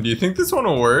broken. Do you think this one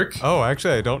will work? Oh,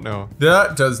 actually, I don't know.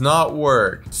 That does not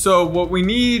work. So what we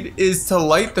need is to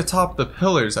light the top of the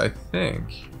pillars, I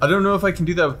think. I don't know if I can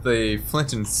do that with the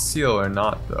flint and steel or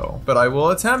not, though. But I will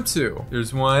attempt to.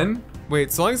 There's one.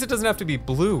 Wait, so long as it doesn't have to be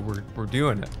blue, we're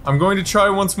doing it. I'm going to try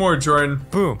once more, Jordan.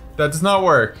 Boom. That does not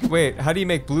work. Wait, how do you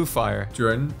make blue fire?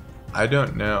 Jordan, I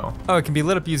don't know. Oh, it can be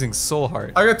lit up using soul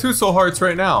heart. I got 2 soul hearts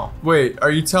right now. Wait,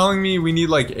 are you telling me we need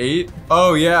like 8?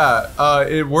 Oh yeah,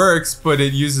 it works, but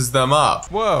it uses them up.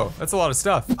 Whoa, that's a lot of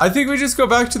stuff. I think we just go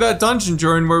back to that dungeon,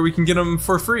 Jordan, where we can get them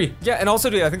for free. Yeah, and also,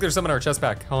 dude, I think there's some in our chest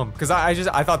back home. Because I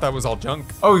thought that was all junk.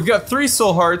 Oh, we've got 3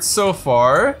 soul hearts so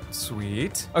far.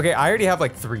 Sweet. Okay, I already have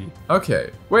like 3. Okay,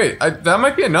 wait, that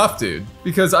might be enough, dude.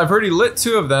 Because I've already lit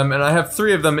 2 of them, and I have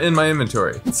 3 of them in my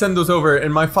inventory. Send those over,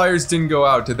 and my fires didn't go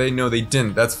out. Did they? No, they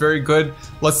didn't. That's very good.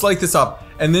 Let's light this up.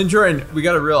 And then, Jordan, we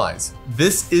gotta realize,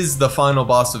 this is the final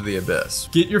boss of the Abyss.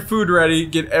 Get your food ready,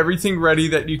 get everything ready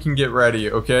that you can get ready,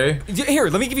 okay? Here,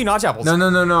 let me give you notch apples.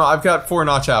 No, I've got 4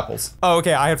 notch apples. Oh,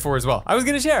 okay, I had 4 as well. I was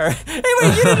gonna share. Hey,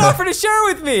 wait, you didn't offer to share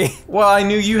with me. Well, I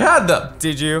knew you had them.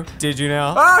 Did you? Did you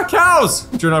now? Ah, cows!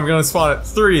 Jordan, I'm gonna spawn it.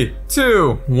 3,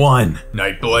 2, 1.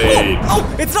 Nightblade.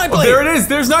 Oh, it's Nightblade! Oh, there it is,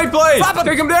 there's Nightblade! Slap him.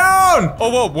 Take him down! Oh,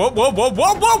 whoa, whoa, whoa, whoa,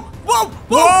 whoa, whoa, whoa,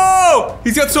 Whoa!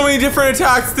 He's got so many different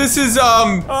attacks. This is, 3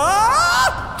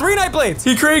 Nightblades!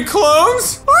 He created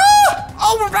clones? Ah!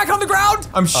 Oh, we're back on the ground!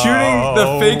 I'm shooting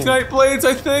the fake Nightblades,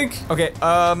 I think. Okay,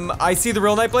 I see the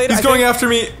real Nightblade. He's going after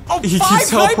me. Oh, he 5 keeps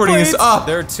teleporting us Nightblades. up.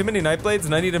 There are too many Nightblades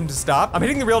and I need him to stop. I'm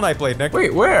hitting the real Nightblade, Nick.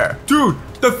 Wait, where? Dude,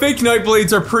 the fake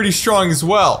Nightblades are pretty strong as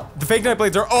well. The fake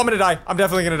Nightblades are, oh, I'm gonna die. I'm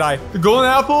definitely gonna die. The golden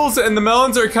apples and the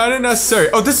melons are kind of necessary.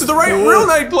 Oh, this is the real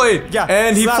Nightblade. Yeah,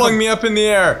 And he slap flung him. me up in the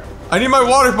air. I need my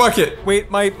water bucket. Wait,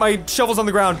 my shovel's on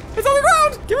the ground. It's on the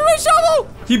ground! Give me my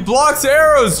shovel! He blocks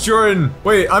arrows, Jordan.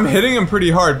 Wait, I'm hitting him pretty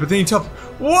hard, but then he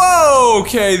Whoa,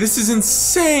 okay, this is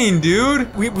insane,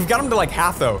 dude. We've got him to like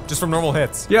half though, just from normal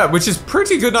hits. Yeah, which is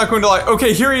pretty good not going to lie.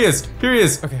 Okay, here he is. Here he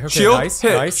is. Okay, Shield, nice,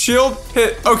 hit. nice. Shield,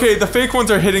 hit. Okay, the fake ones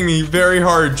are hitting me very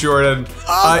hard, Jordan.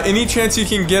 Any chance you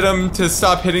can get him to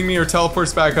stop hitting me or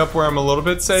teleports back up where I'm a little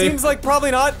bit safe? Seems like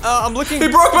probably not. I'm looking. He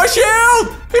broke my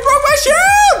shield! He broke my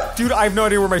shield! Dude, I have no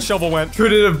idea where my shovel went.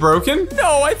 Could it have broken?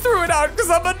 No, I threw it out because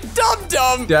I'm a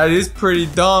dum-dum. That is pretty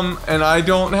dumb, and I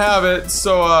don't have it,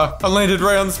 so I landed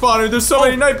right on the spawner. There's so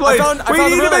many Nightblades. I We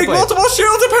found need the to real make Nightblade. multiple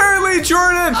shields, apparently,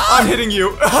 Jordan. I'm hitting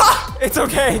you. It's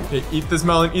okay. Okay, eat this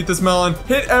melon, eat this melon.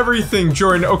 Hit everything,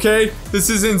 Jordan, okay? This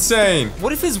is insane.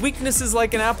 What if his weakness is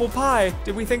like an apple pie?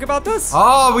 Did we think about this?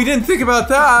 Oh, we didn't think about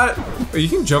that. Oh, you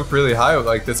can jump really high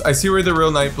like this. I see where the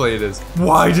real Nightblade is.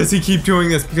 Why does he keep doing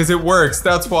this? Because it works,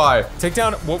 that's why. Take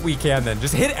down what we can then.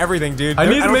 Just hit everything, dude. I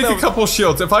need to don't make know- a couple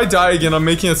shields. If I die again, I'm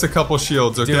making us a couple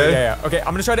shields, okay? Dude, yeah. Okay,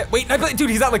 I'm gonna try to. Wait, Nightblade, dude,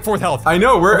 he's at like 4th health. I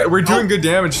know, we're Okay, doing good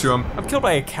damage to him. I'm killed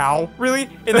by a cow. Really?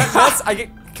 In that mess, I get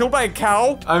killed by a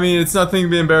cow? I mean, it's nothing to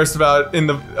be embarrassed about in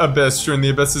the Abyss, Jordan. The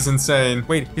Abyss is insane.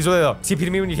 Wait, he's really low. TP to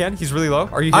me when you can. He's really low.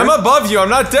 Are you here? I'm above you, I'm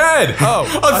not dead. Oh, I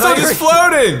I'm thought still you just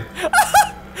floating.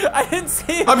 I didn't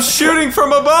see him. I'm shooting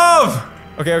from above.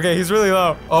 Okay, he's really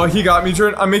low. Oh, he got me,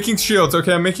 Jordan. I'm making shields,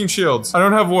 okay? I'm making shields. I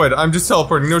don't have wood. I'm just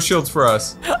teleporting. No shields for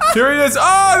us. Here he is.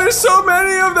 Oh, there's so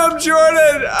many of them,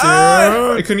 Jordan.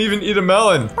 Ah, I couldn't even eat a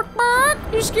melon.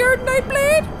 You scared,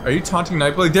 Nightblade? Are you taunting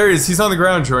Nightblade? There he is. He's on the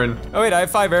ground, Jordan. Oh wait, I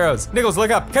have 5 arrows. Nicholas, look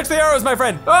up. Catch the arrows, my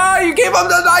friend. Ah, you gave him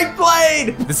the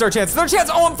Nightblade. This is our chance. This is our chance.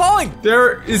 Oh, I'm falling.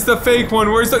 There is the fake one.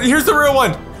 Where's the? Here's the real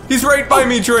one. He's right by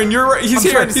me, Jordan. You're right. He's I'm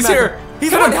here. trying to He's smack here. him. He's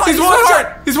Hit one him. heart. He's He's one one heart.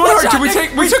 shot. He's one One heart. shot, Did we Nick.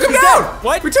 take? We Wait, took him he's down. dead.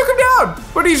 What? We took him down.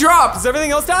 What did he drop? Does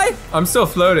everything else die? I'm still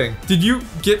floating. Did you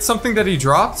get something that he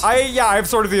dropped? Yeah, I have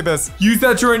Sword of the Abyss. Use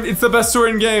that, Jordan. It's the best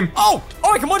sword in game. Oh,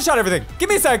 I can one-shot everything. Give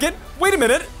me a second. Wait a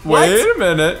minute. Wait a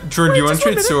minute. Jordan, do you Wait, want just to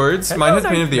one trade minute. swords? Hello, Mine has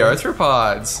Bane of the Nightblade.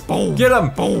 Arthropods. Boom. Get him.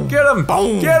 Boom. Get him.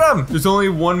 Boom. Get him. There's only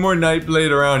one more Nightblade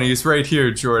around. He's right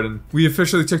here, Jordan. We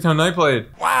officially took down Nightblade.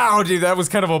 Wow, dude, that was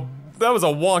a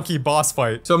wonky boss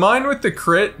fight. So mine with the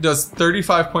crit does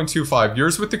 35.25.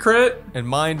 Yours with the crit? And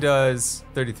mine does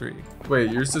 33.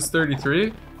 Wait, yours does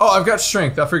 33? Oh, I've got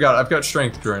strength. I forgot. I've got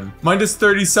strength, Jordan. Mine does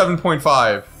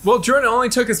 37.5. Well, Jordan only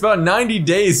took us about 90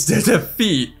 days to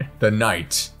defeat the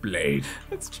Nightblade.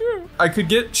 That's true. I could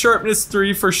get sharpness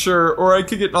 3 for sure, or I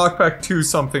could get knockback 2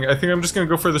 something. I think I'm just gonna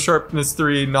go for the sharpness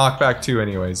 3, knockback 2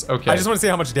 anyways. Okay. I just want to see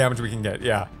how much damage we can get.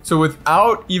 Yeah. So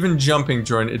without even jumping,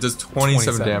 Jordan, it does 27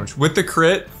 27. damage. With the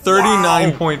crit,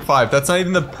 39.5. That's not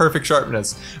even the perfect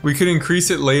sharpness. We could increase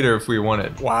it later if we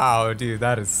wanted. Wow, dude,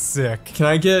 that is sick. Can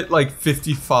I get like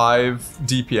 55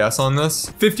 DPS on this?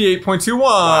 58.21.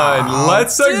 Wow,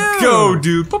 Let's dude. go,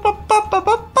 dude. Pop, pop, pop, pop,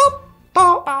 pop, pop, pop.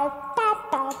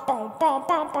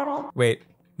 Wait,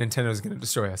 Nintendo's gonna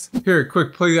destroy us. Here,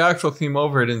 quick, play the actual theme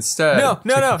over it instead. No.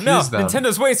 to confuse them.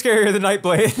 Nintendo's way scarier than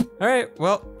Nightblade. All right,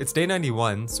 well, it's day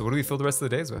 91, so what do we fill the rest of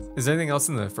the days with? Is there anything else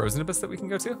in the Frozen Abyss that we can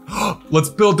go to? Let's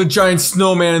build the giant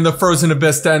snowman in the frozen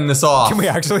abyss to end this off. Can we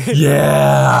actually?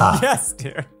 Yeah. Yes,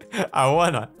 dear. I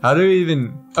wanna. How do we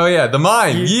even? Oh yeah, the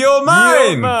mine. Ye olde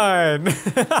mine. Mine.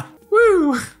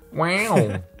 Woo.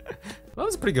 Wow. That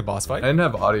was a pretty good boss fight. I didn't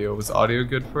have audio. Was audio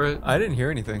good for it? I didn't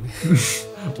hear anything.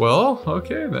 Well,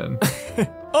 okay then.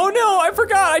 Oh no, I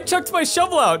forgot. I chucked my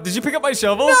shovel out. Did you pick up my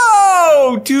shovel?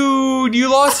 No, dude,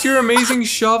 you lost your amazing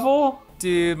shovel?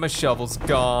 Dude, my shovel's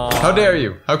gone. How dare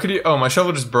you? How could you? Oh, my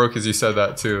shovel just broke as you said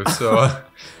that too, so.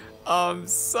 I'm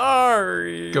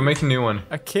sorry. Go make a new one.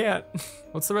 I can't.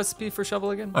 What's the recipe for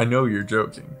shovel again? I know you're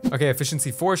joking. Okay,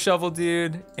 efficiency 4 shovel,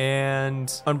 dude, and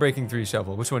unbreaking 3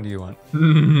 shovel. Which one do you want?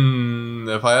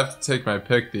 If I have to take my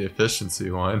pick, the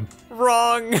efficiency one.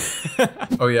 Wrong.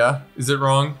 Oh yeah? Is it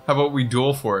wrong? How about we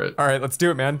duel for it? All right, let's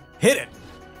do it, man. Hit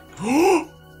it.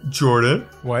 Jordan?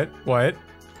 What?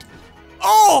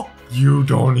 Oh! You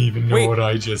don't even know Wait, what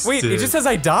I just Wait, did. it just says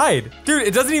I died. Dude,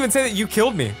 it doesn't even say that you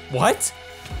killed me. What?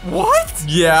 What?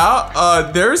 Yeah,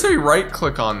 there's a right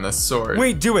click on this sword.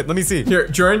 Wait, do it. Let me see. Here,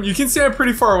 Jordan, you can stand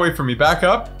pretty far away from me. Back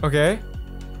up. Okay.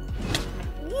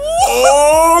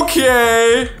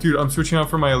 Okay. Dude, I'm switching out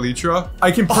for my Elytra.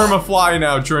 I can perma-fly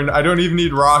now, Jordan. I don't even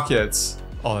need rockets.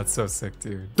 Oh, that's so sick,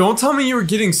 dude. Don't tell me you were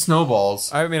getting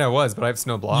snowballs. I mean, I was, but I have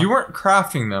snow block. You weren't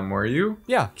crafting them, were you?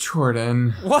 Yeah.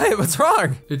 Jordan. What? What's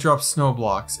wrong? It drops snow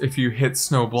blocks if you hit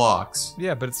snow blocks.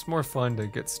 Yeah, but it's more fun to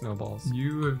get snowballs.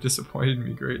 You have disappointed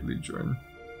me greatly, Jordan.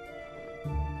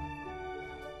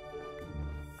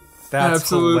 That's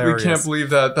absolutely hilarious. can't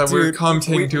believe that we're Dude,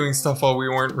 commentating doing stuff while we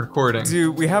weren't recording.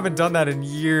 Dude, we haven't done that in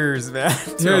years, man.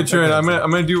 Here, Jordan, I'm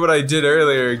gonna do what I did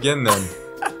earlier again then.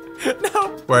 No.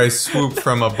 Where I swoop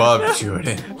from above,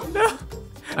 Jordan. No.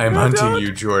 I am No, hunting don't.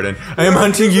 you, Jordan. I am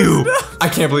hunting you. I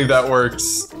can't believe that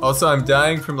works. Also, I'm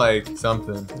dying from like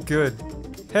something. Good.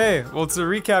 Hey, well, to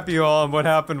recap you all on what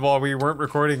happened while we weren't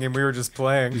recording and we were just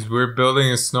playing. Because we're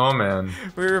building a snowman.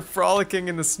 We were frolicking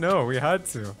in the snow. We had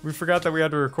to. We forgot that we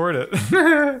had to record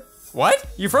it. What?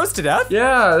 You froze to death?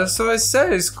 Yeah, that's what I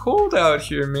said. It's cold out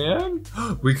here, man.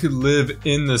 We could live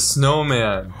in the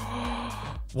snowman.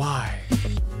 Why?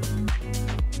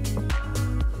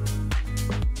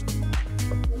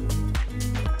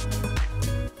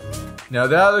 Now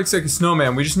that looks like a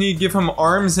snowman. We just need to give him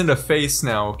arms and a face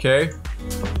now, okay?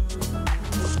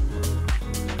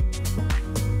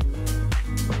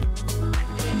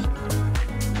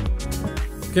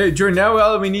 Okay, Jordan, now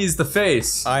all we need is the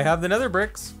face. I have the nether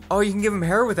bricks. Oh, you can give him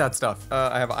hair with that stuff.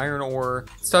 I have iron ore.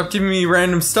 Stop giving me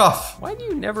random stuff. Why do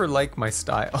you never like my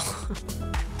style?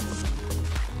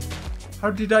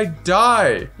 How did I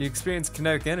die? You experience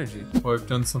kinetic energy. Oh, I've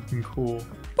done something cool.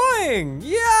 Boing!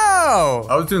 Yo!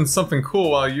 I was doing something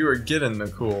cool while you were getting the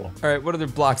cool. Alright, what other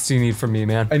blocks do you need from me,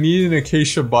 man? I need an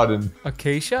acacia button.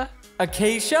 Acacia?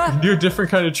 Acacia? Do a different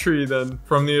kind of tree than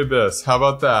from the abyss. How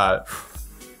about that?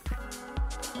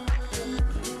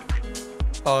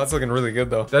 Oh, that's looking really good,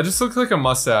 though. That just looks like a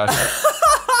mustache.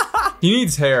 He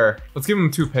needs hair. Let's give him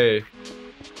a toupee.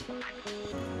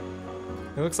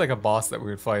 It looks like a boss that we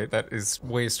would fight that is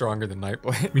way stronger than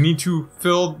Nightblade. We need to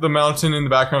fill the mountain in the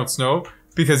background with snow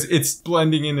because it's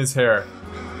blending in his hair.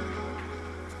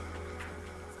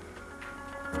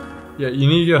 Yeah, you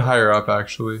need to get higher up,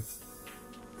 actually.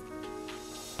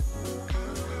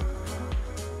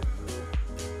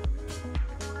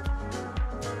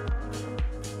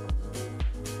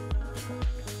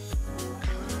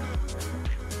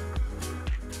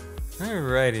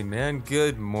 Alrighty, man.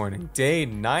 Good morning. Day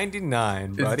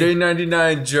 99, buddy. It's day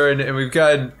 99, Jordan, and we've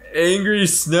got an angry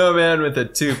snowman with a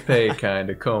toupee kind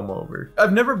of comb over.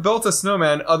 I've never built a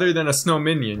snowman other than a snow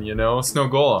minion, you know? Snow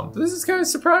golem. This is kind of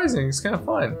surprising. It's kind of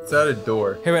fun. It's at a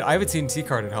door. Hey, wait, I have a TNT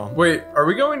card at home. Wait, are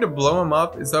we going to blow him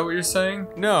up? Is that what you're saying?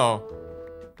 No.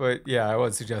 But yeah, I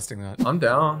was suggesting that. I'm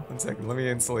down. 1 second, let me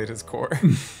insulate his core.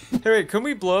 Hey, wait, can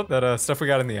we blow up that stuff we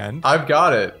got in the end? I've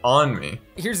got it on me.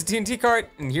 Here's a TNT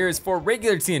cart, and here's 4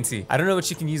 regular TNT. I don't know what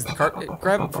you can use the cart.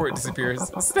 Grab it before it disappears.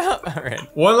 Stop. All right.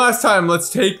 One last time,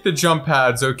 let's take the jump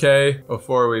pads, okay?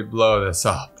 Before we blow this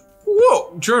up.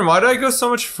 Whoa, Jordan, why did I go so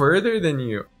much further than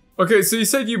you? Okay, so you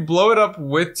said you blow it up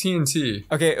with TNT.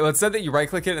 Okay, well, it said that you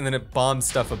right-click it, and then it bombs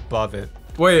stuff above it.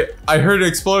 Wait, I heard an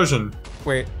explosion.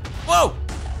 Wait. Whoa!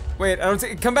 Wait, I don't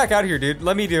think. Come back out here, dude.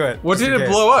 Let me do it. What just did in it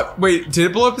case. blow up? Wait, did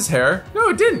it blow up his hair? No,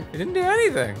 it didn't. It didn't do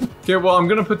anything. Okay, well, I'm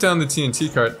gonna put down the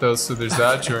TNT cart though, so there's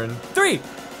that, Jordan. 3,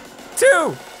 2,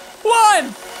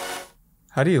 1.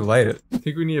 How do you light it? I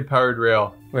think we need a powered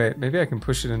rail. Wait, maybe I can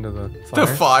push it into the fire.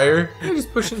 The fire? You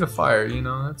just push into fire, you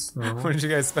know, that's normal. What did you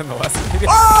guys spend the last video?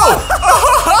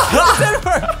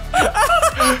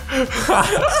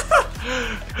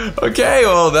 Okay,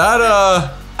 well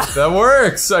that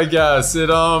works, I guess.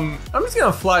 I'm just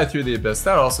gonna fly through the abyss.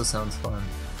 That also sounds fun.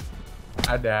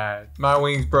 I died. My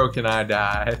wing's broken, I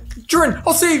died. Jordan,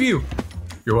 I'll save you!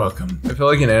 You're welcome. I feel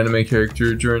like an anime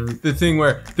character during the thing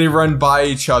where they run by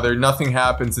each other, nothing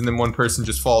happens, and then one person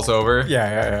just falls over.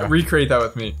 Yeah. Recreate that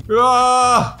with me.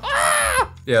 Ah!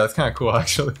 Yeah, that's kind of cool,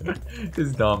 actually.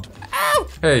 It's dumb. Ow!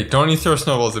 Hey, don't you throw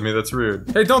snowballs at me, that's rude.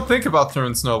 Hey, don't think about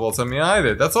throwing snowballs at me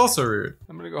either. That's also rude.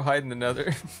 I'm gonna go hide in the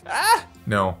nether.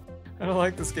 No. I don't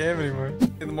like this game anymore.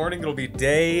 In the morning, it'll be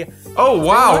day... Oh,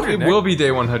 wow. 100, It Nick. will be day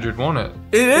 100, won't it?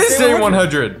 It is day day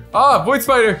 100. Ah, Void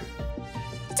Spider.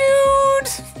 Dude!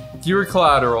 You were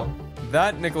collateral.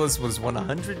 That, Nicholas, was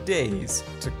 100 days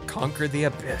to conquer the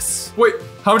abyss. Wait,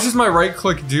 how much does my right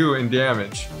click do in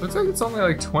damage? Looks like it's only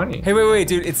like 20. Hey, wait,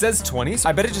 dude. It says 20, so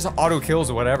I bet it just auto kills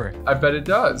or whatever. I bet it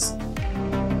does.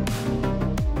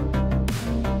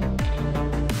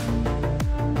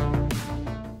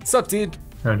 Sup, dude?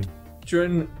 Honey.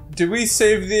 Jordan, did we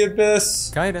save the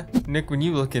abyss? Kinda. Nick, when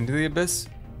you look into the abyss,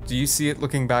 do you see it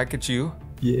looking back at you?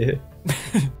 Yeah.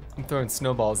 I'm throwing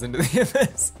snowballs into the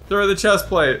abyss. Throw the chest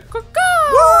plate. Woo! Woo!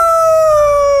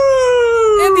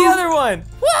 And the other one!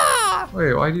 Wah!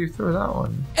 Wait, why do you throw that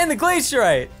one? And the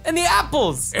glacierite! And the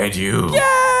apples! And you. Yeah!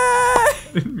 I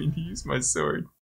didn't mean to use my sword.